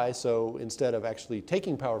pretty high, so instead of actually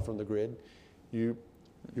taking power from the grid, your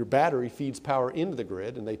battery feeds power into the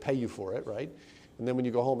grid, and they pay you for it, right? And then when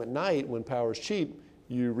you go home at night, when power is cheap,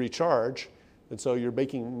 you recharge, and so you're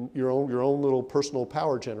making your own little personal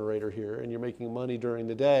power generator here, and you're making money during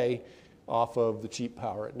the day off of the cheap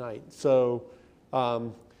power at night. So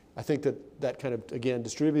I think that kind of, again,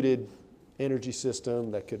 distributed energy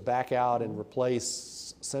system that could back out and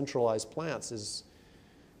replace centralized plants is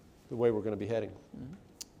the way we're going to be heading. Mm-hmm.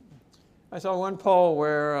 I saw one poll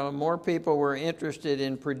where more people were interested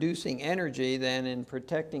in producing energy than in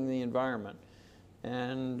protecting the environment.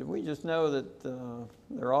 And we just know that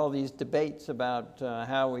there are all these debates about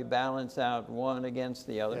how we balance out one against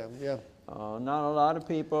the other. Yeah. Not a lot of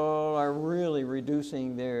people are really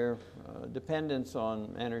reducing their dependence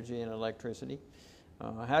on energy and electricity.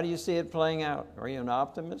 How do you see it playing out? Are you an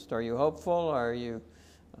optimist? Are you hopeful? Are you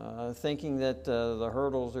thinking that the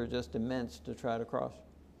hurdles are just immense to try to cross?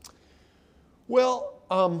 Well,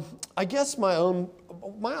 I guess my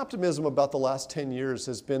optimism about the last 10 years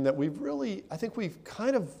has been that we're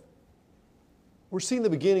seeing the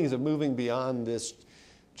beginnings of moving beyond this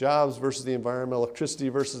jobs versus the environment, electricity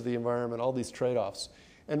versus the environment, all these trade-offs,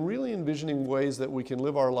 and really envisioning ways that we can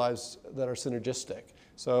live our lives that are synergistic.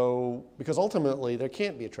 So, because ultimately there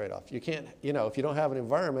can't be a trade-off. You can't, if you don't have an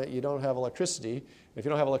environment, you don't have electricity. If you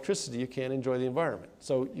don't have electricity, you can't enjoy the environment.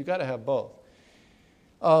 So you got to have both.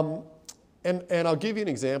 And I'll give you an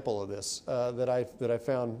example of this that I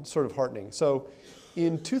found sort of heartening. So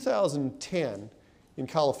in 2010, in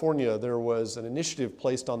California, there was an initiative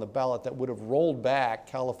placed on the ballot that would have rolled back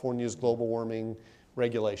California's global warming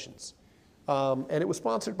regulations. And it was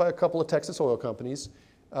sponsored by a couple of Texas oil companies.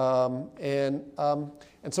 And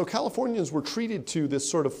so Californians were treated to this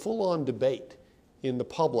sort of full-on debate in the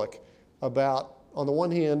public about, on the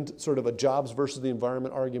one hand, sort of a jobs versus the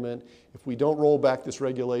environment argument. If we don't roll back this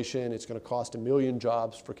regulation, it's going to cost 1 million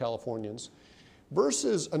jobs for Californians.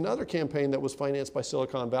 Versus another campaign that was financed by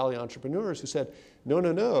Silicon Valley entrepreneurs who said,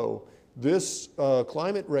 no, this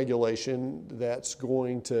climate regulation that's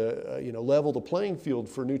going to level the playing field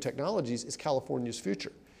for new technologies is California's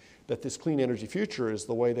future. That this clean energy future is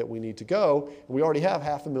the way that we need to go. And we already have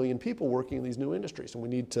 500,000 people working in these new industries, and we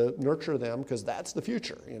need to nurture them because that's the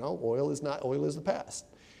future. Oil is the past.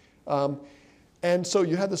 And so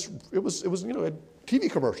you had this. It was a TV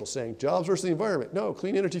commercial saying jobs versus the environment. No,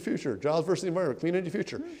 clean energy future. Jobs versus the environment. Clean energy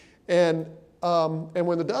future. And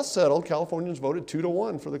when the dust settled, Californians voted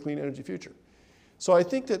 2-1 for the clean energy future. So I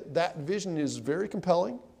think that vision is very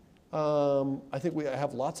compelling. I think I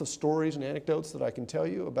have lots of stories and anecdotes that I can tell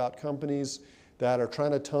you about companies that are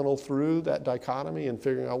trying to tunnel through that dichotomy and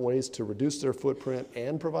figuring out ways to reduce their footprint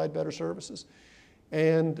and provide better services.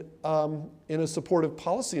 And in a supportive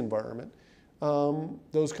policy environment,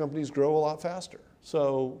 those companies grow a lot faster.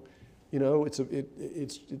 So, you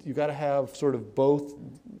got to have sort of both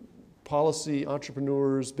policy,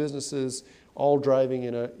 entrepreneurs, businesses, all driving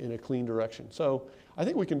in a clean direction. So I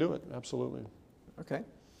think we can do it, absolutely. Okay.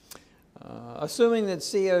 Assuming that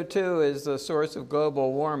CO2 is the source of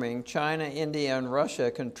global warming, China, India, and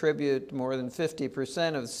Russia contribute more than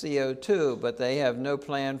 50% of CO2, but they have no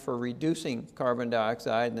plan for reducing carbon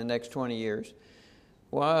dioxide in the next 20 years.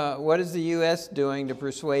 What is the U.S. doing to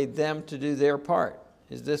persuade them to do their part?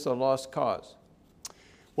 Is this a lost cause?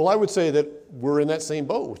 Well, I would say that we're in that same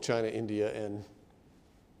boat with China, India, and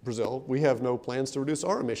Brazil. We have no plans to reduce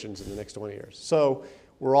our emissions in the next 20 years. So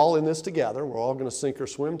we're all in this together. We're all going to sink or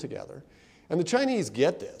swim together. And the Chinese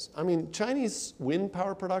get this. I mean, Chinese wind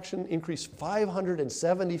power production increased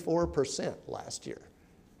 574% last year.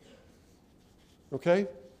 Okay?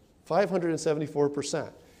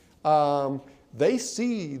 574%. They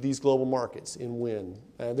see these global markets in wind,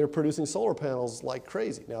 and they're producing solar panels like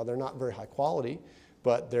crazy. Now, they're not very high quality,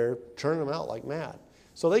 but they're churning them out like mad.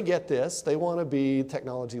 So they get this. They want to be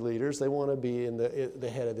technology leaders. They want to be in the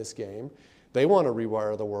head of this game. They want to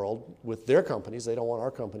rewire the world with their companies. They don't want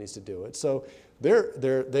our companies to do it. So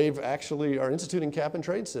they've actually are instituting cap and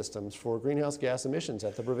trade systems for greenhouse gas emissions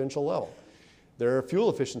at the provincial level. Their fuel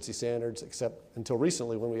efficiency standards, except until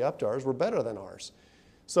recently when we upped ours, were better than ours.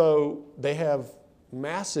 So they have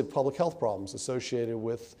massive public health problems associated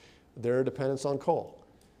with their dependence on coal.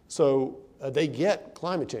 So they get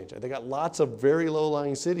climate change. They got lots of very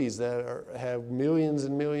low-lying cities that have millions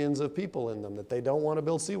and millions of people in them that they don't want to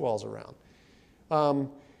build seawalls around.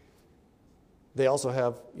 They also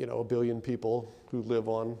have, 1 billion people who live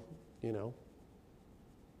on,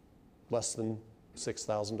 less than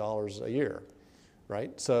 $6,000 a year,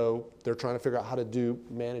 right? So they're trying to figure out how to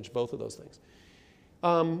manage both of those things.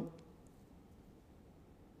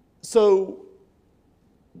 So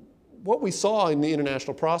what we saw in the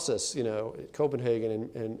international process, at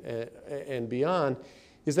Copenhagen and beyond,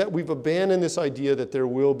 is that we've abandoned this idea that there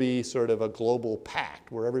will be sort of a global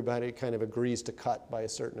pact where everybody kind of agrees to cut by a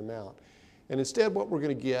certain amount. And instead what we're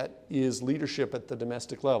going to get is leadership at the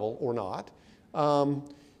domestic level, or not,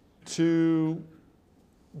 to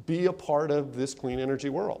be a part of this clean energy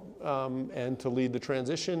world and to lead the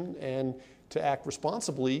transition and to act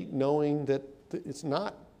responsibly, knowing that it's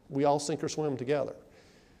not we all sink or swim together.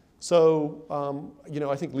 So,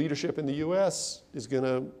 I think leadership in the U.S. is going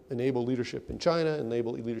to enable leadership in China,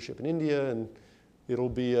 enable leadership in India, and it'll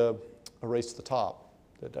be a race to the top.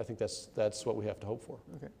 I think that's what we have to hope for.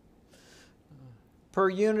 Okay. Per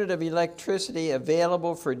unit of electricity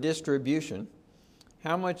available for distribution,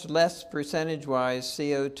 how much less percentage-wise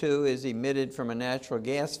CO2 is emitted from a natural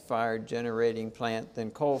gas-fired generating plant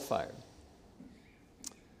than coal-fired?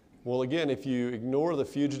 Well, again, if you ignore the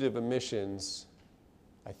fugitive emissions,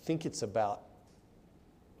 I think it's about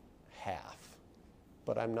half,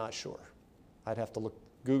 but I'm not sure. I'd have to look.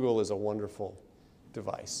 Google is a wonderful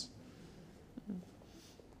device.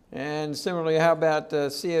 And similarly, how about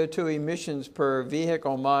CO2 emissions per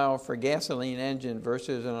vehicle mile for gasoline engine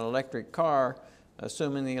versus an electric car,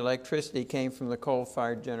 assuming the electricity came from the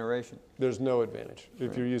coal-fired generation? There's no advantage.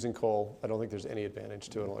 If you're using coal, I don't think there's any advantage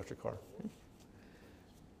to an electric car.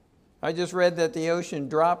 I just read that the ocean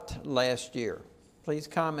dropped last year. Please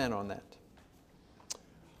comment on that.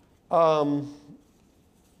 Well,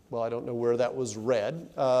 I don't know where that was read.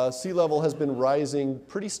 Sea level has been rising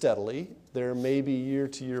pretty steadily. There may be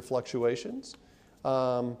year-to-year fluctuations,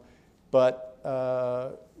 but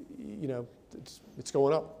it's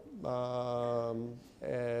going up,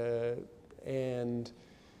 and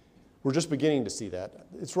we're just beginning to see that.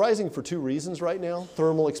 It's rising for two reasons right now: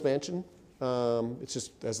 thermal expansion. It's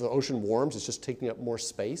just as the ocean warms, it's just taking up more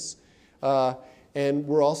space. And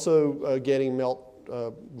we're also getting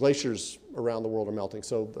glaciers around the world are melting.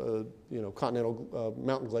 So, continental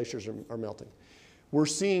mountain glaciers are melting. We're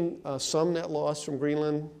seeing some net loss from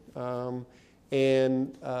Greenland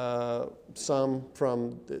and some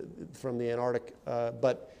from the Antarctic,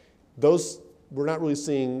 but those we're not really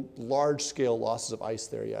seeing large-scale losses of ice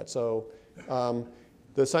there yet. So.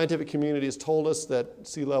 The scientific community has told us that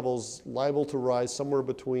sea level's liable to rise somewhere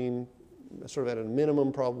between, sort of at a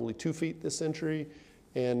minimum, probably 2 feet this century,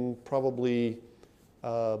 and probably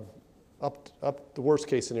up the worst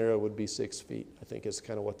case scenario would be 6 feet, I think is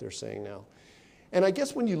kind of what they're saying now. And I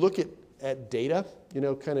guess when you look at data,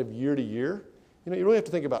 kind of year to year, you really have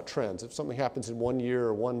to think about trends. If something happens in 1 year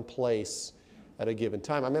or one place at a given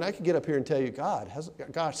time, I mean, I could get up here and tell you,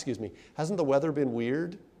 hasn't the weather been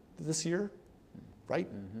weird this year? Right?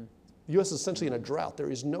 Mm-hmm. The U.S. is essentially in a drought. There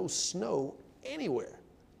is no snow anywhere.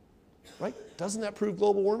 Right? Doesn't that prove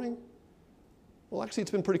global warming? Well, actually,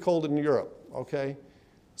 it's been pretty cold in Europe. Okay,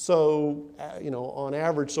 so on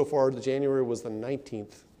average so far, the January was the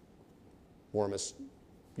 19th warmest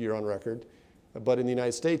year on record, but in the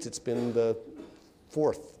United States, it's been the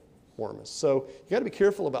 4th warmest. So you got to be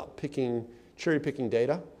careful about cherry picking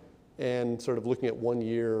data, and sort of looking at 1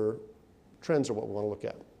 year trends are what we want to look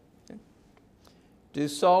at. Do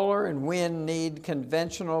solar and wind need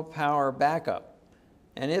conventional power backup?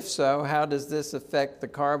 And if so, how does this affect the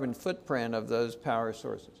carbon footprint of those power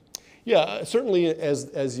sources? Yeah, certainly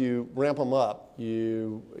as you ramp them up,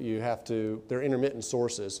 you have to, they're intermittent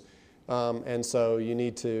sources. And so you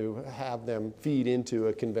need to have them feed into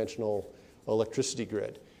a conventional electricity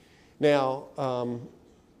grid. Now,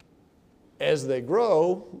 as they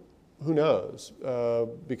grow, who knows?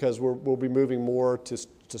 Because we'll be moving more to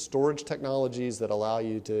storage technologies that allow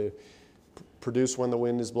you to produce when the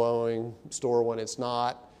wind is blowing, store when it's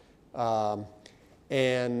not. There's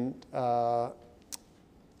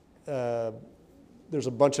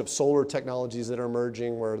a bunch of solar technologies that are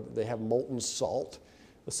emerging where they have molten salt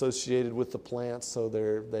associated with the plants, so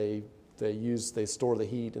they store the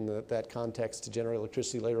heat in that context to generate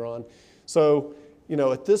electricity later on. So,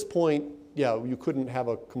 at this point, yeah, you couldn't have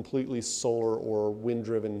a completely solar or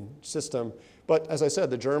wind-driven system. But as I said,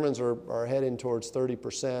 the Germans are heading towards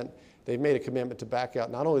 30%. They've made a commitment to back out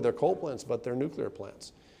not only their coal plants, but their nuclear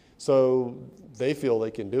plants. So they feel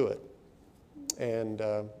they can do it. And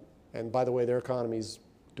by the way, their economy's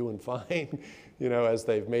doing fine, as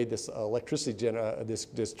they've made this electricity,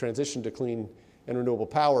 this transition to clean and renewable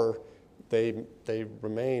power. They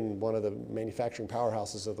remain one of the manufacturing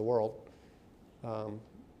powerhouses of the world.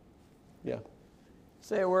 Yeah.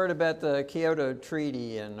 Say a word about the Kyoto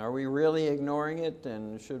Treaty, and are we really ignoring it,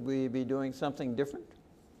 and should we be doing something different?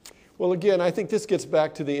 Well, again, I think this gets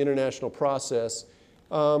back to the international process.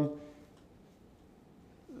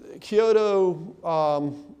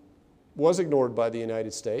 Kyoto was ignored by the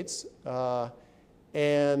United States.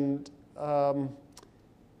 And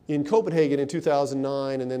in Copenhagen in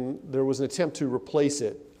 2009, and then there was an attempt to replace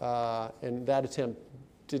it, and that attempt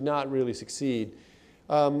did not really succeed.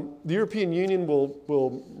 The European Union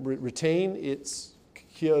will retain its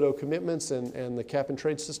Kyoto commitments and the cap and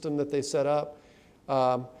trade system that they set up.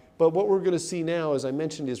 But what we're going to see now, as I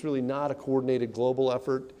mentioned, is really not a coordinated global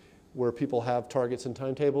effort where people have targets and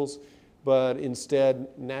timetables, but instead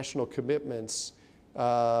national commitments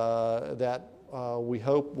that we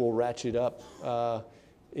hope will ratchet up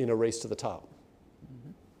in a race to the top.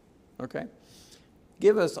 Okay.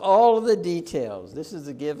 Give us all of the details. This is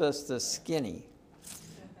to give us the skinny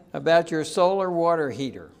about your solar water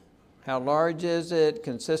heater. How large is it?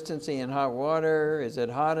 Consistency in hot water? Is it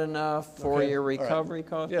hot enough for your recovery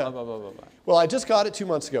cost? Yeah. Blah, blah, blah, blah, blah. Well, I just got it 2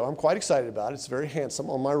 months ago. I'm quite excited about it. It's very handsome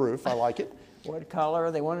on my roof. I like it. What color?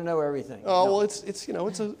 They want to know everything. Oh, no. Well, it's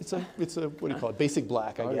what do you call it? Basic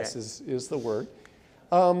black, I guess is the word.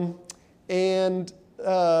 And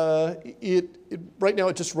right now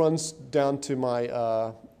it just runs down to my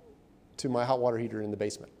hot water heater in the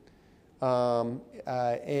basement.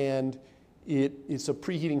 And it's a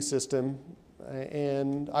preheating system,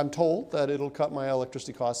 and I'm told that it'll cut my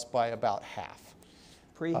electricity costs by about half.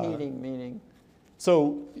 Preheating meaning?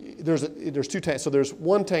 So there's two tanks. So there's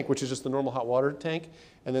one tank which is just the normal hot water tank,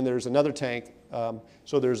 and then there's another tank.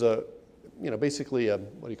 So there's basically a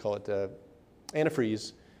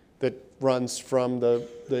antifreeze that runs from the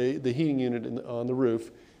heating unit on the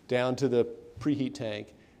roof down to the preheat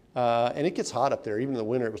tank, and it gets hot up there. Even in the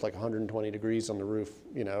winter, it was like 120 degrees on the roof,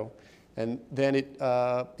 and then it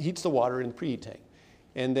heats the water in the preheat tank.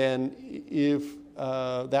 And then if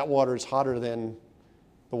that water is hotter than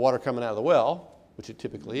the water coming out of the well, which it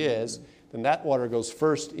typically is, then that water goes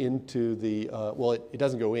first into the, it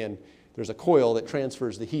doesn't go in. There's a coil that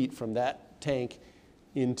transfers the heat from that tank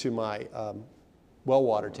into my well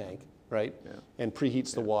water tank, right? Yeah. And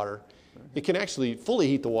preheats the water. It can actually fully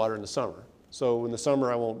heat the water in the summer. So in the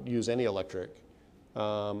summer, I won't use any electric.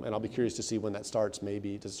 And I'll be curious to see when that starts.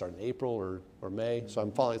 Maybe does it start in April or May? So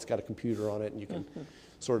I'm following. It's got a computer on it, and you can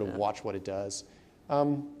sort of watch what it does.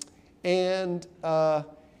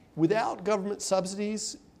 Without government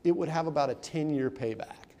subsidies, it would have about a 10-year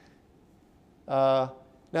payback. Now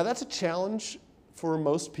that's a challenge for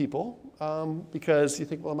most people because you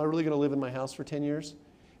think, well, am I really going to live in my house for 10 years?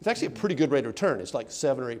 It's actually a pretty good rate of return. It's like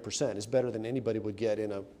 7 or 8%. It's better than anybody would get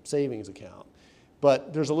in a savings account.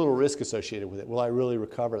 But there's a little risk associated with it. Will I really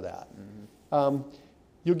recover that?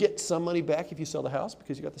 You'll get some money back if you sell the house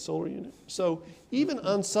because you got the solar unit. So even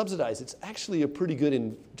unsubsidized, it's actually a pretty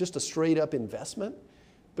good, just a straight up investment.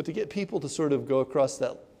 But to get people to sort of go across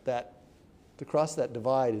that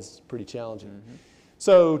divide is pretty challenging.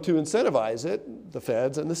 So to incentivize it, the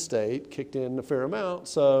feds and the state kicked in a fair amount.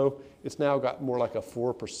 So it's now got more like a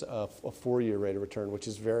 4-year rate of return, which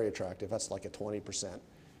is very attractive. That's like a 20%,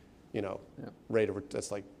 rate of. That's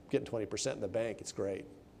like getting 20% in the bank. It's great,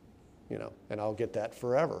 and I'll get that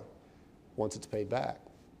forever once it's paid back.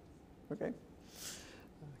 Okay.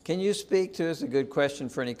 Can you speak to, this is a good question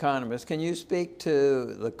for an economist, can you speak to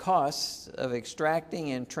the costs of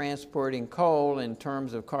extracting and transporting coal in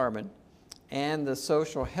terms of carbon and the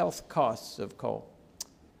social health costs of coal?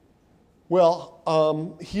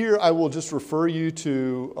 Well, here I will just refer you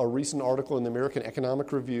to a recent article in the American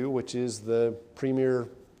Economic Review, which is the premier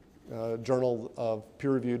journal of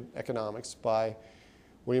peer-reviewed economics by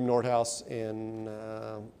William Nordhaus and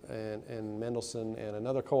Mendelsohn and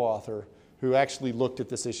another co-author who actually looked at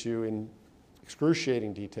this issue in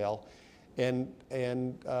excruciating detail and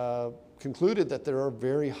concluded that there are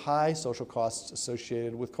very high social costs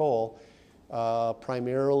associated with coal,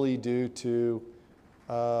 primarily due to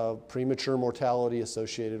premature mortality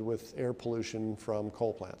associated with air pollution from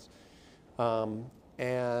coal plants.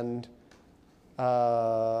 And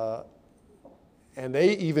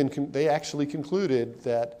they actually concluded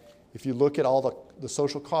that if you look at all the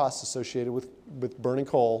social costs associated with burning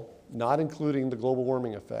coal, not including the global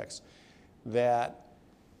warming effects, that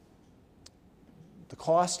the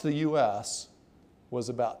cost to the U.S. was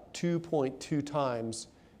about 2.2 times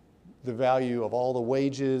the value of all the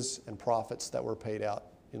wages and profits that were paid out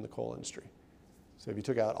in the coal industry. So if you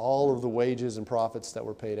took out all of the wages and profits that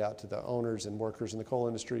were paid out to the owners and workers in the coal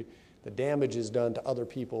industry, the damages done to other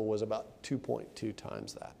people was about 2.2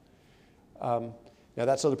 times that. Now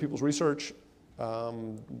that's other people's research.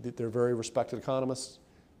 They're very respected economists.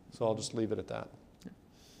 So I'll just leave it at that.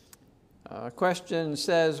 Question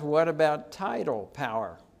says, what about tidal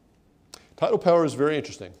power? Tidal power is very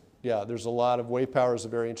interesting. Yeah, there's a lot of wave power is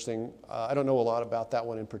very interesting. I don't know a lot about that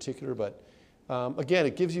one in particular, but again,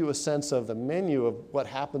 it gives you a sense of the menu of what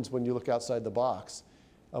happens when you look outside the box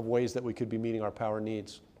of ways that we could be meeting our power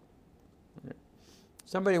needs.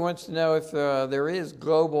 Somebody wants to know if there is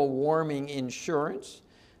global warming insurance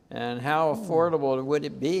and how affordable would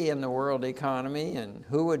it be in the world economy and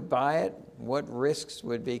who would buy it, what risks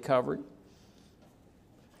would be covered.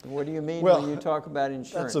 What do you mean when you talk about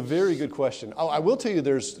insurance? That's a very good question. Oh, I will tell you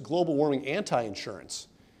there's global warming anti-insurance.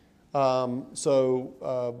 The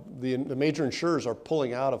major insurers are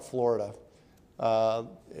pulling out of Florida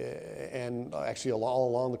and actually all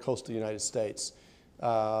along the coast of the United States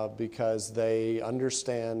because they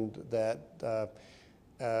understand that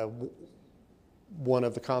one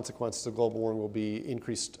of the consequences of global warming will be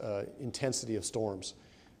increased intensity of storms.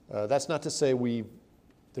 That's not to say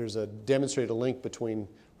there's a demonstrated link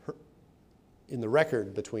in the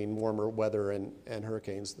record between warmer weather and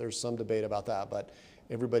hurricanes. There's some debate about that, but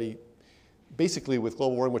everybody, basically with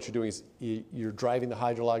global warming, what you're doing is you're driving the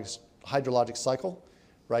hydrologic cycle,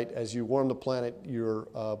 right? As you warm the planet, you're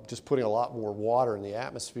just putting a lot more water in the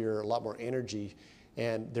atmosphere, a lot more energy,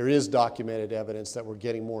 and there is documented evidence that we're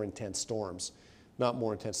getting more intense storms. Not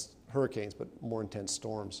more intense hurricanes, but more intense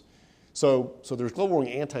storms. So there's global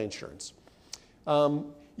warming anti-insurance.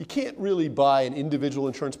 You can't really buy an individual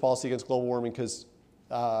insurance policy against global warming because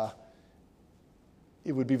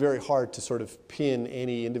it would be very hard to sort of pin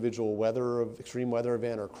any individual extreme weather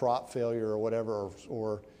event or crop failure or whatever,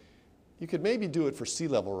 or you could maybe do it for sea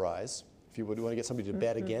level rise if you would want to get somebody to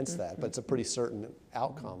bet against that, but it's a pretty certain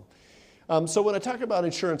outcome. So when I talk about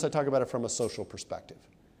insurance, I talk about it from a social perspective.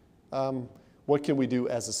 What can we do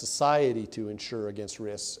as a society to insure against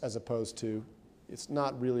risks as opposed to, it's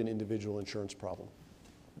not really an individual insurance problem.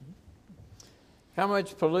 How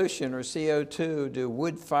much pollution or CO2 do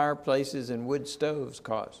wood fireplaces and wood stoves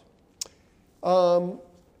cause?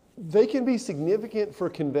 They can be significant for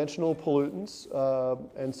conventional pollutants,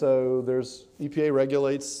 and so EPA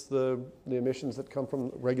regulates the emissions that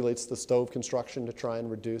regulates the stove construction to try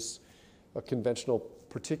and reduce conventional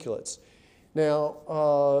particulates. Now,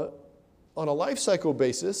 on a life cycle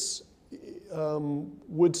basis,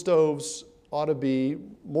 wood stoves ought to be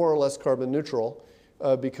more or less carbon neutral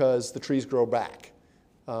because the trees grow back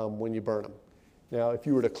when you burn them. Now, if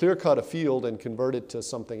you were to clear cut a field and convert it to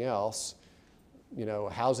something else, a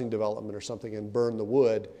housing development or something, and burn the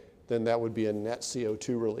wood, then that would be a net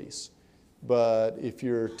CO2 release. But if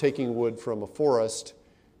you're taking wood from a forest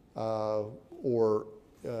or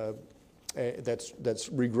that's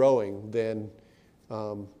regrowing, then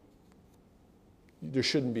there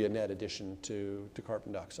shouldn't be a net addition to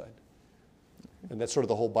carbon dioxide. And that's sort of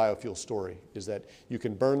the whole biofuel story, is that you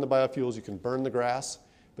can burn the biofuels, you can burn the grass,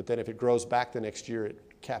 but then if it grows back the next year, it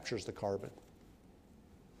captures the carbon.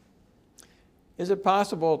 Is it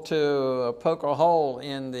possible to poke a hole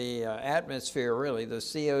in the atmosphere, really, the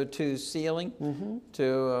CO2 ceiling,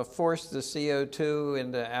 to force the CO2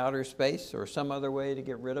 into outer space or some other way to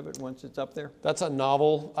get rid of it once it's up there? That's a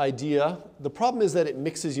novel idea. The problem is that it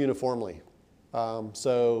mixes uniformly.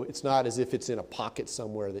 So it's not as if it's in a pocket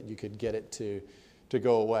somewhere that you could get it to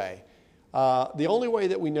go away. The only way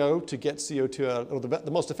that we know to get CO2 out, or the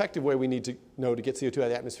most effective way we need to know to get CO2 out of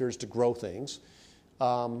the atmosphere is to grow things.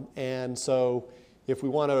 And so if we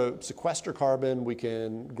want to sequester carbon, we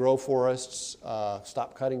can grow forests,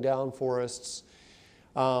 stop cutting down forests.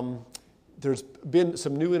 There's been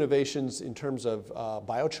some new innovations in terms of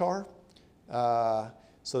biochar.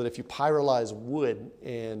 So that if you pyrolyze wood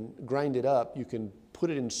and grind it up, you can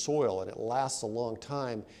put it in soil and it lasts a long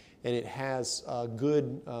time and it has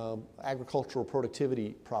good agricultural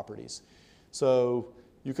productivity properties. So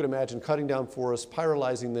you could imagine cutting down forests,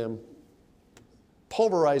 pyrolyzing them,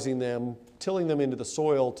 pulverizing them, tilling them into the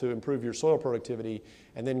soil to improve your soil productivity,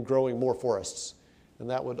 and then growing more forests. And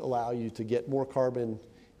that would allow you to get more carbon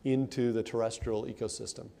into the terrestrial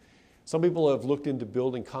ecosystem. Some people have looked into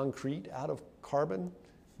building concrete out of carbon.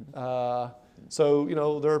 So,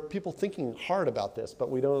 there are people thinking hard about this, but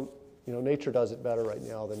we don't, nature does it better right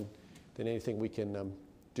now than anything we can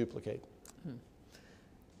duplicate.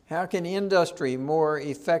 How can industry more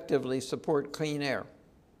effectively support clean air?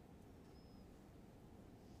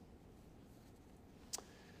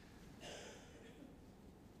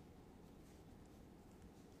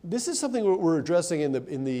 This is something we're addressing in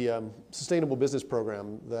the sustainable business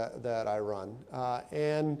program that I run.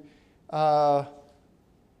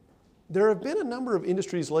 There have been a number of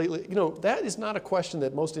industries lately. That is not a question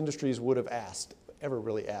that most industries would have ever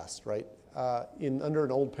really asked, right? Under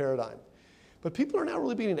an old paradigm. But people are now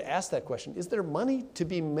really beginning to ask that question. Is there money to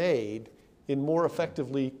be made in more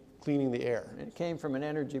effectively cleaning the air. It came from an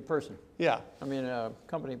energy person. Yeah. I mean, a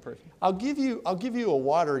company person. I'll give you a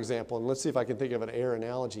water example, and let's see if I can think of an air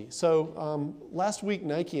analogy. So last week,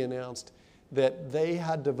 Nike announced that they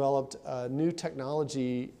had developed a new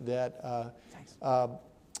technology that that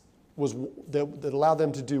allowed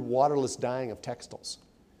them to do waterless dyeing of textiles.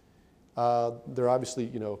 They're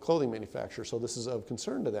obviously, a clothing manufacturer, so this is of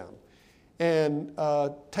concern to them. And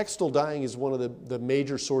textile dyeing is one of the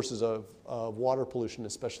major sources of water pollution,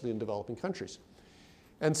 especially in developing countries.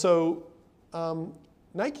 And so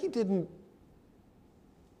Nike is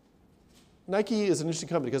an interesting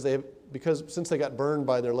company because since they got burned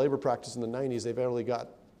by their labor practice in the 90s, they've really got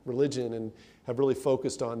religion and have really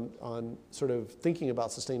focused on sort of thinking about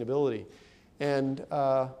sustainability. And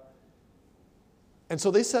so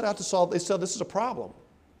they set out to solve, they said this is a problem.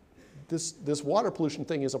 This water pollution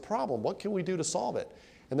thing is a problem. What can we do to solve it?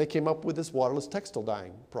 And they came up with this waterless textile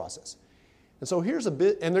dyeing process. And so here's a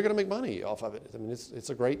bit, and they're going to make money off of it. I mean, it's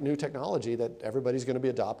a great new technology that everybody's going to be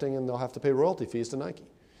adopting, and they'll have to pay royalty fees to Nike.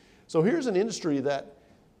 So here's an industry that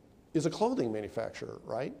is a clothing manufacturer,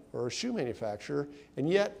 right, or a shoe manufacturer, and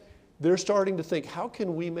yet they're starting to think, how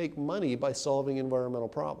can we make money by solving environmental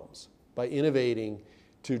problems, by innovating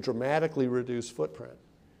to dramatically reduce footprint?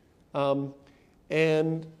 I'll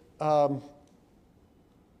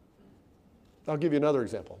give you another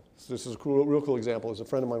example. So this is a real cool example. A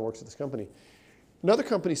friend of mine works at this company. Another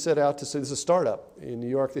company set out to say, this is a startup in New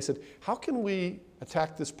York. They said, how can we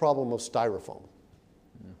attack this problem of styrofoam?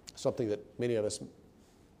 Something that many of us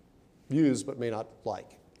use but may not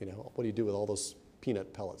like. What do you do with all those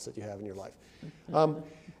peanut pellets that you have in your life?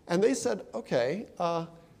 And they said, okay,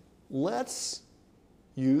 let's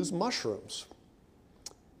use mushrooms.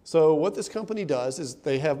 So what this company does is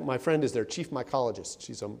my friend is their chief mycologist.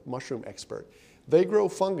 She's a mushroom expert. They grow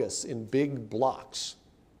fungus in big blocks.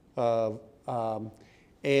 Because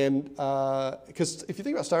if you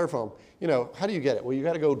think about styrofoam, how do you get it? Well, you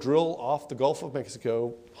got to go drill off the Gulf of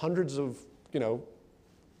Mexico, hundreds of,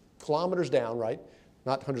 kilometers down, right?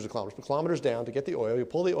 Not hundreds of kilometers, but kilometers down to get the oil. You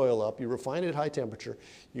pull the oil up, you refine it at high temperature,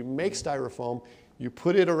 you make styrofoam, you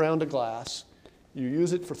put it around a glass, you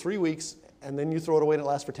use it for 3 weeks, and then you throw it away and it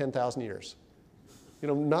lasts for 10,000 years.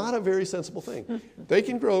 Not a very sensible thing. They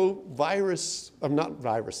can grow not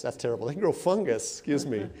virus, that's terrible. They can grow fungus, excuse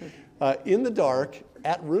me, in the dark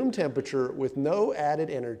at room temperature with no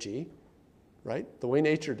added energy, right? The way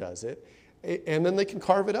nature does it. And then they can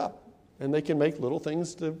carve it up. And they can make little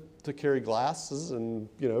things to carry glasses and,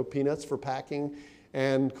 peanuts for packing.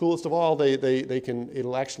 And coolest of all,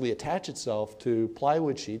 it'll actually attach itself to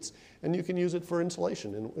plywood sheets, and you can use it for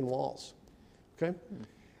insulation in walls. Okay?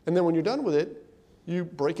 And then when you're done with it, you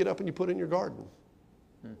break it up and you put it in your garden.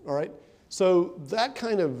 All right? So that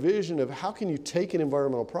kind of vision of how can you take an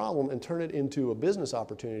environmental problem and turn it into a business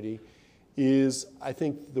opportunity is, I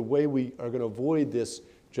think, the way we are going to avoid this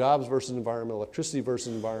jobs versus environment, electricity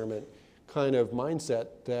versus environment kind of mindset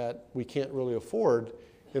that we can't really afford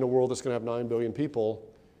in a world that's going to have 9 billion people,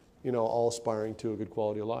 all aspiring to a good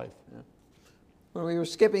quality of life. Yeah. When we were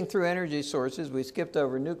skipping through energy sources, we skipped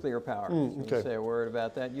over nuclear power. Can you say a word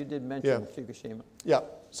about that? You did mention Fukushima. Yeah.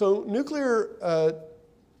 So nuclear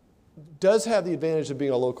does have the advantage of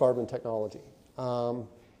being a low-carbon technology.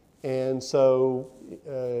 And so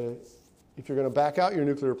if you're going to back out your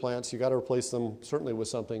nuclear plants, you've got to replace them certainly with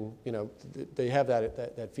something, they have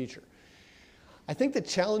that feature. I think the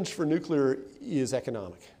challenge for nuclear is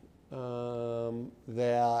economic. There's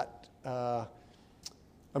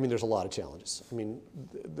a lot of challenges.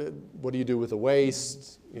 What do you do with the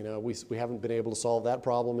waste? We haven't been able to solve that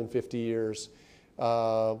problem in 50 years.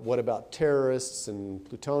 What about terrorists and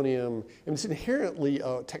plutonium? It's inherently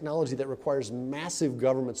a technology that requires massive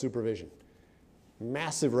government supervision,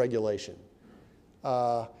 massive regulation.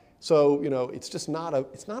 It's just not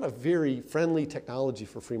a very friendly technology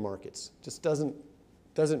for free markets. It just doesn't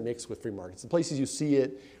mix with free markets. The places you see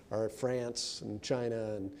it are France and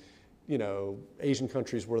China and Asian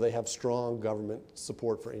countries where they have strong government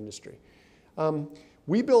support for industry.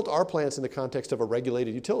 We built our plants in the context of a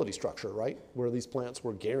regulated utility structure, right? Where these plants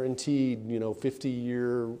were guaranteed,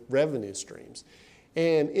 50-year revenue streams.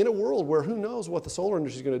 And in a world where who knows what the solar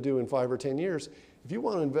industry is going to do in 5 or 10 years, if you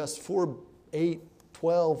want to invest $4, $8,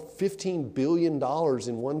 $12, $15 billion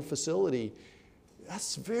in one facility,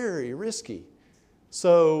 that's very risky.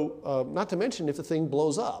 So not to mention if the thing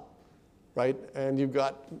blows up, right? And you've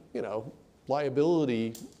got,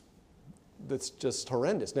 liability that's just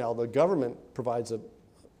horrendous. Now, the government provides a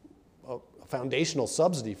foundational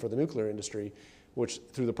subsidy for the nuclear industry, which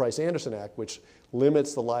through the Price-Anderson Act, which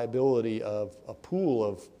limits the liability of a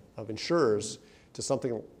pool of insurers to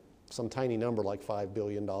something some tiny number like $5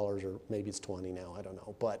 billion, or maybe it's 20 now, I don't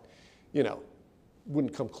know. But,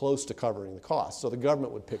 wouldn't come close to covering the cost. So the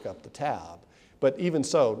government would pick up the tab. But even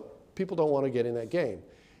so, people don't want to get in that game.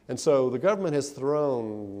 And so the government has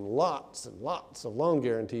thrown lots and lots of loan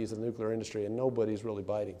guarantees in the nuclear industry, and nobody's really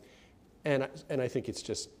biting. And I think it's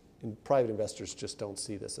just, private investors just don't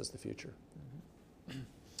see this as the future.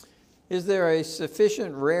 Is there a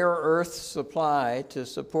sufficient rare earth supply to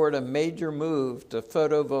support a major move to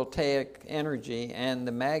photovoltaic energy and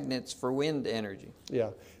the magnets for wind energy? Yeah,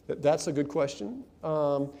 that's a good question.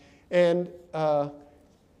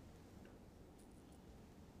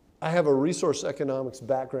 I have a resource economics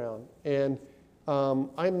background, and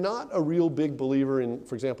I'm not a real big believer in,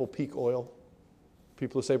 for example, peak oil.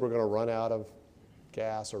 People who say we're going to run out of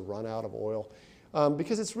gas or run out of oil,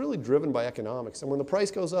 because it's really driven by economics. And when the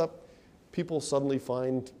price goes up, people suddenly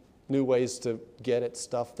find new ways to get at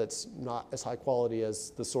stuff that's not as high quality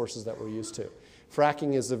as the sources that we're used to.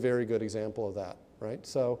 Fracking is a very good example of that, right?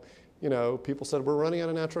 So, people said, we're running out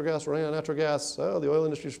of natural gas, we're running out of natural gas. Oh, the oil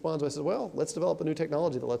industry responds. I said, well, let's develop a new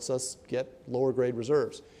technology that lets us get lower grade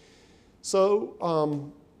reserves.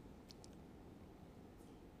 So,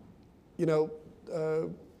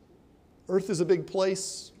 Earth is a big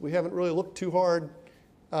place. We haven't really looked too hard.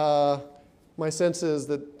 My sense is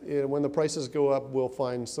that when the prices go up, we'll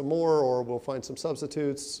find some more, or we'll find some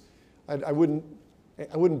substitutes. I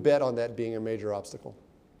wouldn't bet on that being a major obstacle.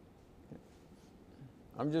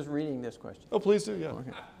 I'm just reading this question. Oh, please do, yeah.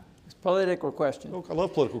 Okay. It's a political question. Oh, I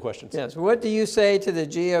love political questions. Yes. What do you say to the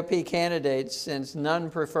GOP candidates, since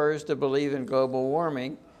none prefers to believe in global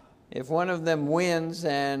warming? If one of them wins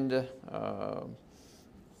and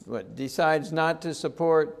decides not to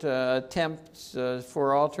support attempts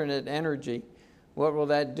for alternate energy, what will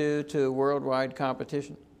that do to worldwide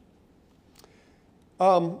competition?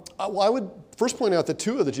 Well, I would first point out that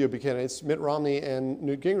two of the GOP candidates, Mitt Romney and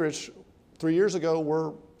Newt Gingrich, 3 years ago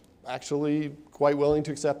were actually quite willing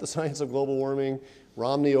to accept the science of global warming.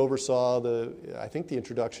 Romney oversaw the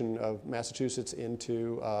introduction of Massachusetts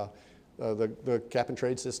into the cap and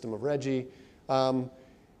trade system of RGGI.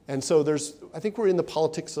 And so I think we're in the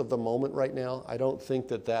politics of the moment right now. I don't think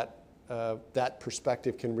that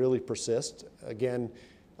perspective can really persist. Again,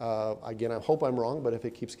 I hope I'm wrong, but if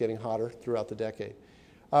it keeps getting hotter throughout the decade.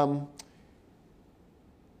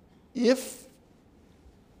 If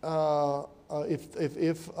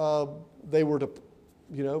they were to,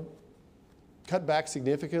 cut back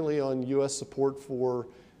significantly on U.S. support for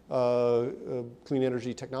clean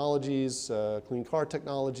energy technologies, clean car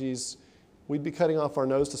technologies, we'd be cutting off our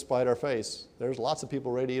nose to spite our face. There's lots of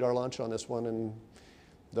people ready to eat our lunch on this one, and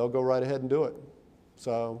they'll go right ahead and do it.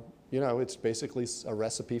 So, it's basically a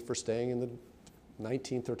recipe for staying in the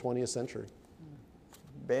 19th or 20th century.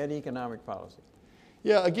 Bad economic policy.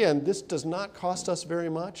 Yeah, again, this does not cost us very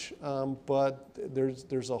much, but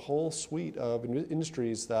there's a whole suite of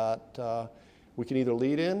industries that we can either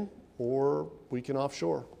lead in or we can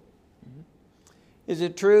offshore. Mm-hmm. Is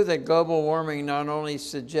it true that global warming not only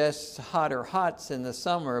suggests hotter hots in the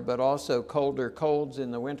summer, but also colder colds in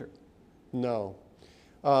the winter? No.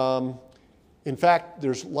 In fact,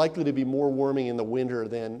 there's likely to be more warming in the winter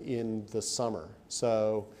than in the summer.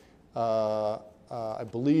 So I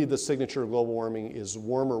believe the signature of global warming is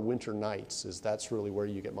warmer winter nights. That's really where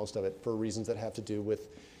you get most of it, for reasons that have to do with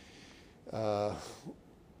cloud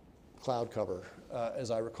cover,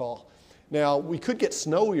 as I recall. Now, we could get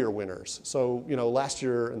snowier winters. So, last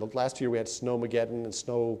year we had snowmageddon and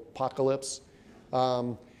snowpocalypse.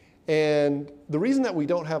 And the reason that we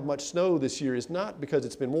don't have much snow this year is not because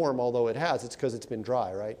it's been warm, although it has. It's because it's been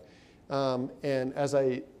dry, right?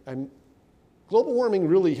 Global warming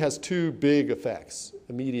really has two big effects,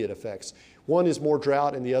 immediate effects. One is more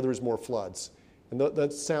drought, and the other is more floods. And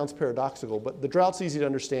that sounds paradoxical, but the drought's easy to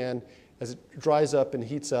understand. As it dries up and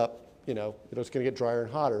heats up, it's going to get drier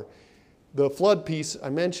and hotter. The flood piece I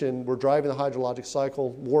mentioned, we're driving the hydrologic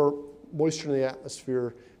cycle, more moisture in the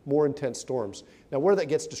atmosphere, more intense storms. Now, where that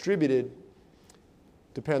gets distributed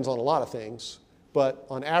depends on a lot of things, but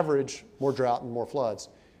on average, more drought and more floods,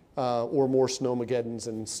 or more snowmageddons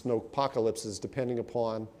and snowpocalypses, depending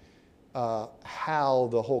upon how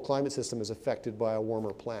the whole climate system is affected by a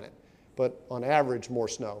warmer planet. But on average, more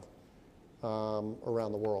snow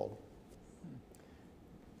around the world.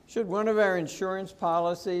 Should one of our insurance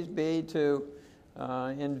policies be to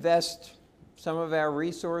invest some of our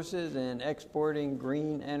resources in exporting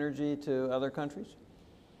green energy to other countries?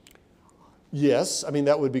 Yes,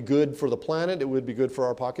 that would be good for the planet. It would be good for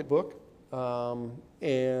our pocketbook.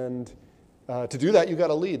 To do that, you got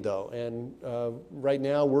to lead, though. And right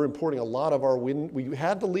now, we're importing a lot of our wind. We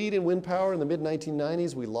had the lead in wind power in the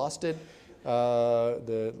mid-1990s. We lost it. Some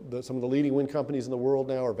of the leading wind companies in the world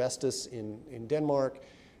now are Vestas in Denmark,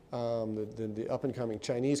 the up-and-coming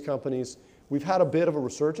Chinese companies. We've had a bit of a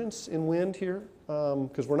resurgence in wind here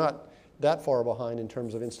because we're not that far behind in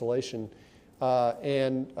terms of installation.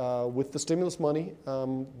 With the stimulus money,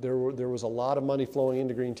 there was a lot of money flowing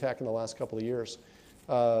into green tech in the last couple of years.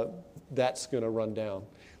 That's going to run down.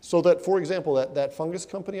 So that, for example, that fungus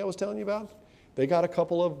company I was telling you about, they got a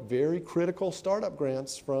couple of very critical startup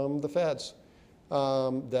grants from the feds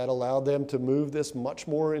that allowed them to move this much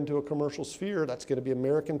more into a commercial sphere. That's going to be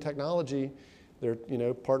American technology. They're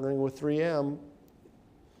partnering with 3M.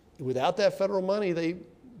 Without that federal money,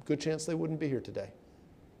 good chance they wouldn't be here today.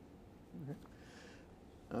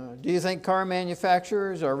 Do you think car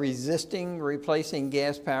manufacturers are resisting replacing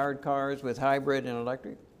gas-powered cars with hybrid and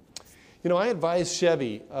electric? I advise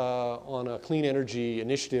Chevy on a clean energy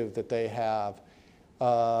initiative that they have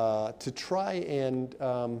to try and,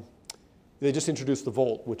 they just introduced the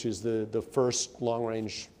Volt, which is the first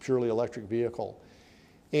long-range purely electric vehicle.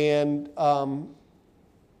 And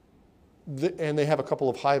they have a couple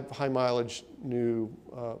of high mileage new,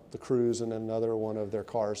 the Cruise and another one of their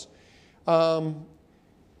cars.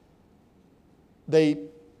 They,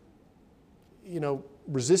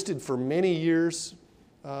 resisted for many years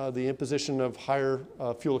the imposition of higher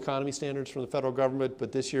fuel economy standards from the federal government,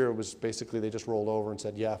 but this year it was basically they just rolled over and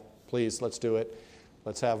said, yeah, please, let's do it.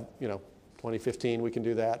 Let's have, 2015 we can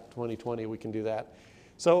do that, 2020 we can do that.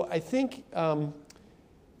 So I think,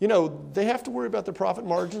 they have to worry about their profit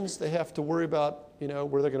margins. They have to worry about,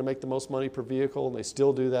 where they're going to make the most money per vehicle, and they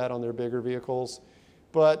still do that on their bigger vehicles.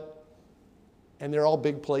 And they're all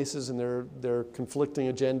big places, and they're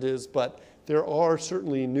conflicting agendas, but there are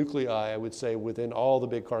certainly nuclei, I would say, within all the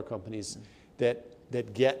big car companies that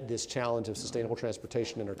get this challenge of sustainable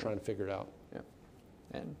transportation and are trying to figure it out. Yeah,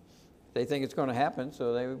 and they think it's going to happen,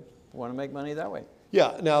 so they want to make money that way.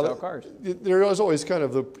 Yeah, now sell cars. There is always kind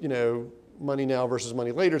of the money now versus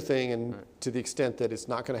money later thing, and right. To the extent that it's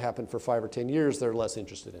not going to happen for 5 or 10 years, they're less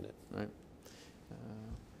interested in it. Right.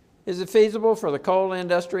 Is it feasible for the coal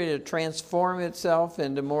industry to transform itself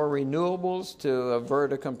into more renewables to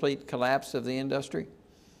avert a complete collapse of the industry?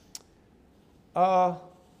 I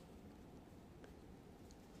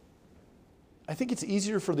think it's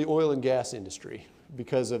easier for the oil and gas industry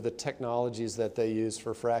because of the technologies that they use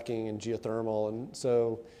for fracking and geothermal, and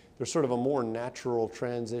so there's sort of a more natural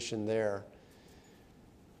transition there.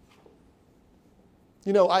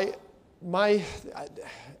 My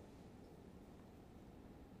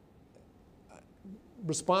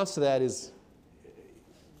response to that is,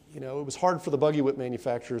 it was hard for the buggy whip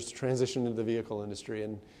manufacturers to transition into the vehicle industry.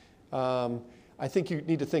 And I think you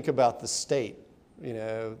need to think about the state,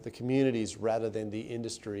 the communities rather than the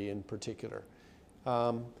industry in particular.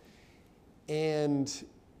 And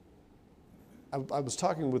I was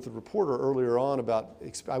talking with a reporter earlier on about,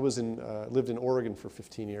 I lived in Oregon for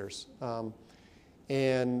 15 years.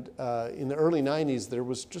 In the early 90s, there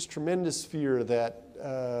was just tremendous fear that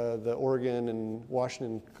the Oregon and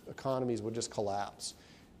Washington economies would just collapse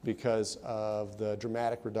because of the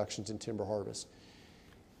dramatic reductions in timber harvest.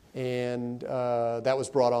 And that was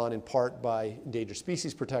brought on in part by endangered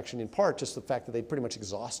species protection, in part just the fact that they pretty much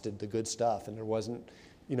exhausted the good stuff and there wasn't,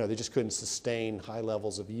 they just couldn't sustain high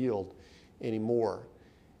levels of yield anymore.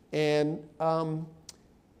 And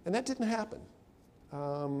that didn't happen.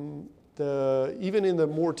 Even in the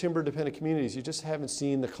more timber-dependent communities, you just haven't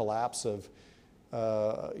seen the collapse of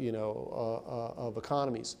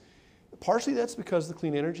economies. Partially that's because of the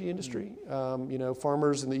clean energy industry.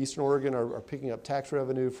 Farmers in the Eastern Oregon are picking up tax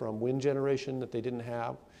revenue from wind generation that they didn't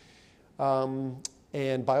have,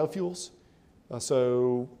 and biofuels.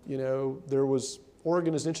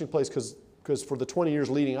 Oregon is an interesting place because for the 20 years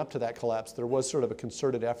leading up to that collapse, there was sort of a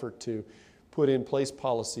concerted effort to put in place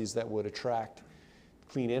policies that would attract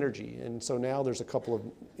clean energy. And so now there's a couple of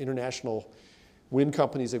international wind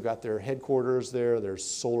companies. They've got their headquarters there. There's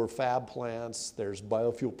solar fab plants. There's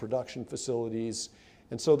biofuel production facilities.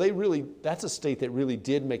 And so that's a state that really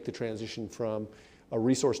did make the transition from a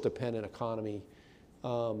resource-dependent economy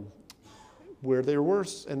where there were,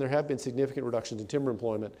 and there have been significant reductions in timber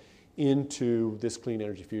employment, into this clean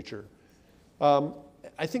energy future.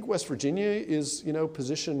 I think West Virginia is,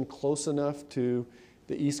 positioned close enough to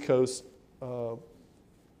the East Coast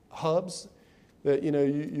hubs that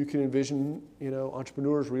you can envision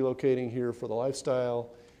entrepreneurs relocating here for the lifestyle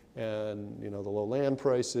and the low land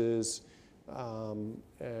prices and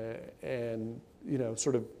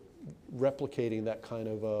sort of replicating that kind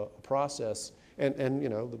of a process. and you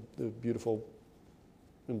know, the beautiful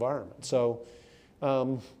environment. So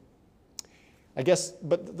I guess,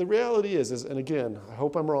 but the reality is, and again, I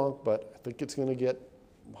hope I'm wrong, but I think it's going to get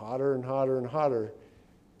hotter and hotter and hotter.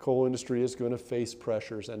 Coal industry is going to face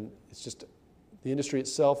pressures, and it's just the industry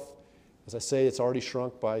itself, as I say, it's already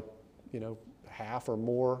shrunk by, you know, half or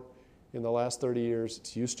more in the last 30 years.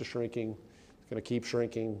 It's used to shrinking. It's going to keep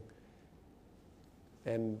shrinking,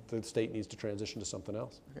 and the state needs to transition to something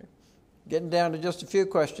else. Okay. Getting down to just a few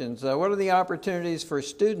questions. What are the opportunities for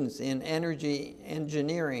students in energy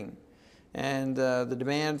engineering and the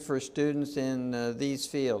demand for students in these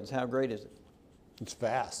fields? How great is it? It's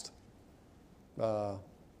vast.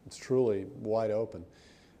 It's truly wide open.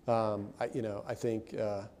 I think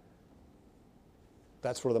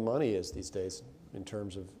that's where the money is these days in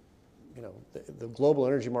terms of, you know, the global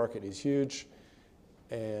energy market is huge,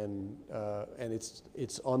 and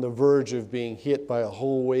it's on the verge of being hit by a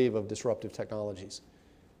whole wave of disruptive technologies,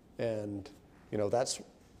 and you know that's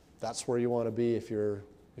where you want to be if you're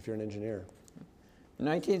an engineer. In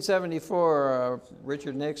 1974,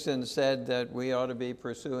 Richard Nixon said that we ought to be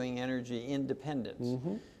pursuing energy independence.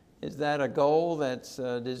 Mm-hmm. Is that a goal that's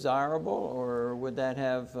desirable, or would that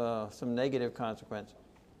have some negative consequences?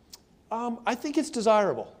 I think it's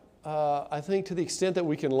desirable. I think to the extent that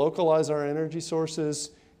we can localize our energy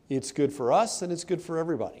sources, it's good for us and it's good for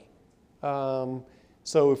everybody.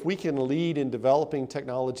 So if we can lead in developing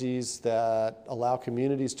technologies that allow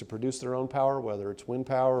communities to produce their own power, whether it's wind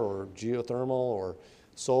power or geothermal or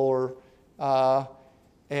solar,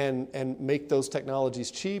 and make those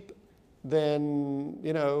technologies cheap, then,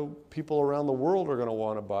 you know, people around the world are going to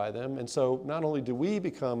want to buy them. And so not only do we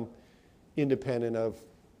become independent of,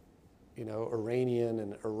 you know, Iranian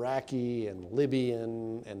and Iraqi and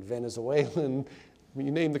Libyan and Venezuelan, I mean,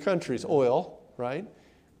 you name the countries, oil, right?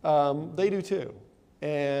 They do too.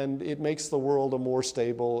 And it makes the world a more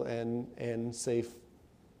stable and safe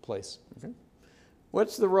place. Okay.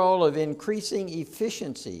 What's the role of increasing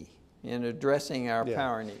efficiency in addressing our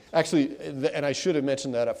power needs? Actually, and I should have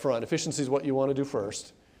mentioned that up front, efficiency is what you want to do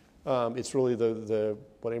first. It's really the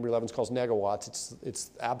what Amory Levins calls negawatts. It's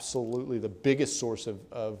absolutely the biggest source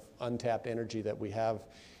of untapped energy that we have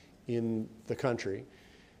in the country.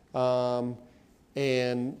 So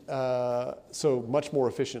much more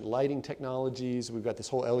efficient lighting technologies. We've got this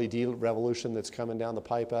whole LED revolution that's coming down the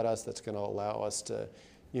pipe at us that's going to allow us to,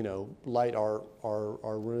 you know, light our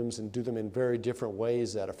rooms and do them in very different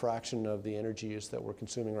ways at a fraction of the energy use that we're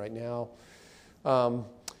consuming right now.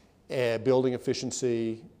 Building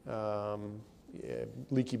efficiency,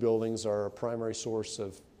 leaky buildings are a primary source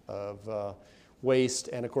of waste,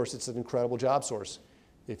 and of course it's an incredible job source.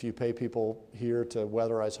 If you pay people here to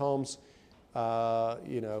weatherize homes,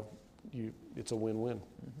 you know, it's a win-win.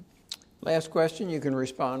 Mm-hmm. Last question, you can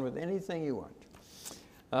respond with anything you want.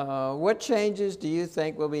 What changes do you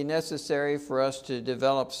think will be necessary for us to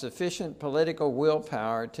develop sufficient political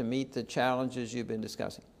willpower to meet the challenges you've been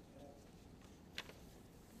discussing?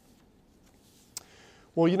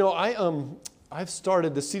 Well, you know, I've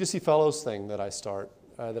started the C2C Fellows thing that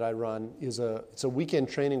I run it's a weekend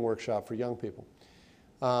training workshop for young people,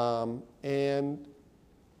 and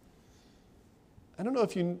I don't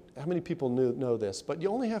know how many people know this, but you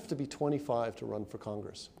only have to be 25 to run for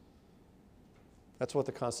Congress. That's what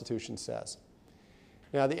the Constitution says.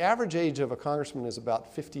 Now, the average age of a congressman is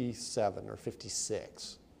about 57 or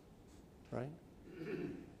 56, right?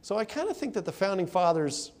 So I kind of think that the Founding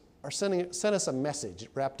Fathers sent us a message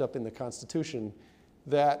wrapped up in the Constitution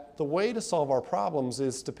that the way to solve our problems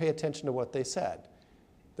is to pay attention to what they said,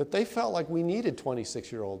 that they felt like we needed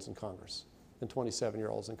 26-year-olds in Congress and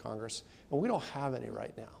 27-year-olds in Congress, and we don't have any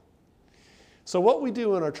right now. So what we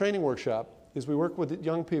do in our training workshop is we work with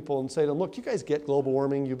young people and say to them, look, you guys get global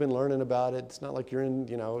warming, you've been learning about it, it's not like you're in,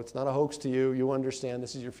 you know, it's not a hoax to you, you understand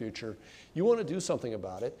this is your future, you want to do something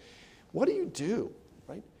about it. What do you do,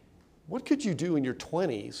 right? What could you do in your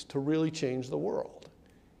 20s to really change the world?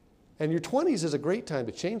 And your 20s is a great time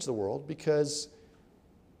to change the world because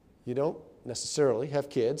you don't necessarily have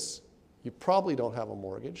kids, you probably don't have a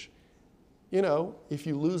mortgage. You know, if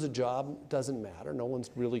you lose a job, it doesn't matter, no one's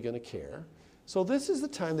really going to care. So this is the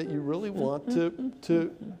time that you really want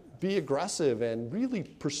to be aggressive and really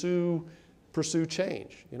pursue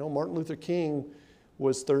change. You know, Martin Luther King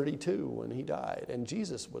was 32 when he died, and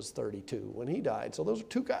Jesus was 32 when he died. So those are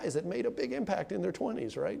two guys that made a big impact in their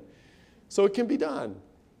 20s, right? So it can be done.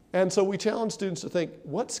 And so we challenge students to think,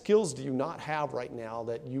 what skills do you not have right now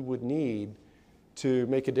that you would need to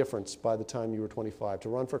make a difference by the time you were 25, to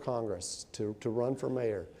run for Congress, to run for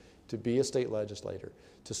mayor, to be a state legislator,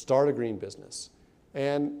 to start a green business,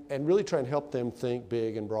 and really try and help them think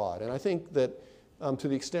big and broad. And I think that to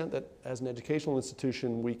the extent that as an educational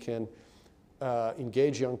institution we can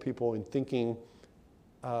engage young people in thinking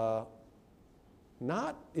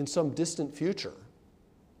not in some distant future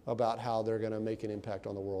about how they're going to make an impact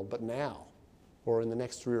on the world, but now, or in the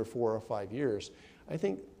next 3 or 4 or 5 years, I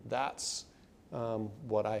think that's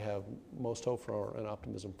what I have most hope for and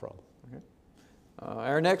optimism from. Okay.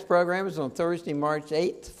 Our next program is on Thursday, March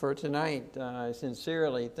 8th. For tonight, I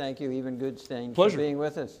sincerely thank you, Eban Goodstein, Pleasure. for being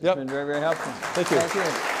with us. Yep. It's been very, very helpful. Thank you. Thank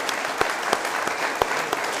you.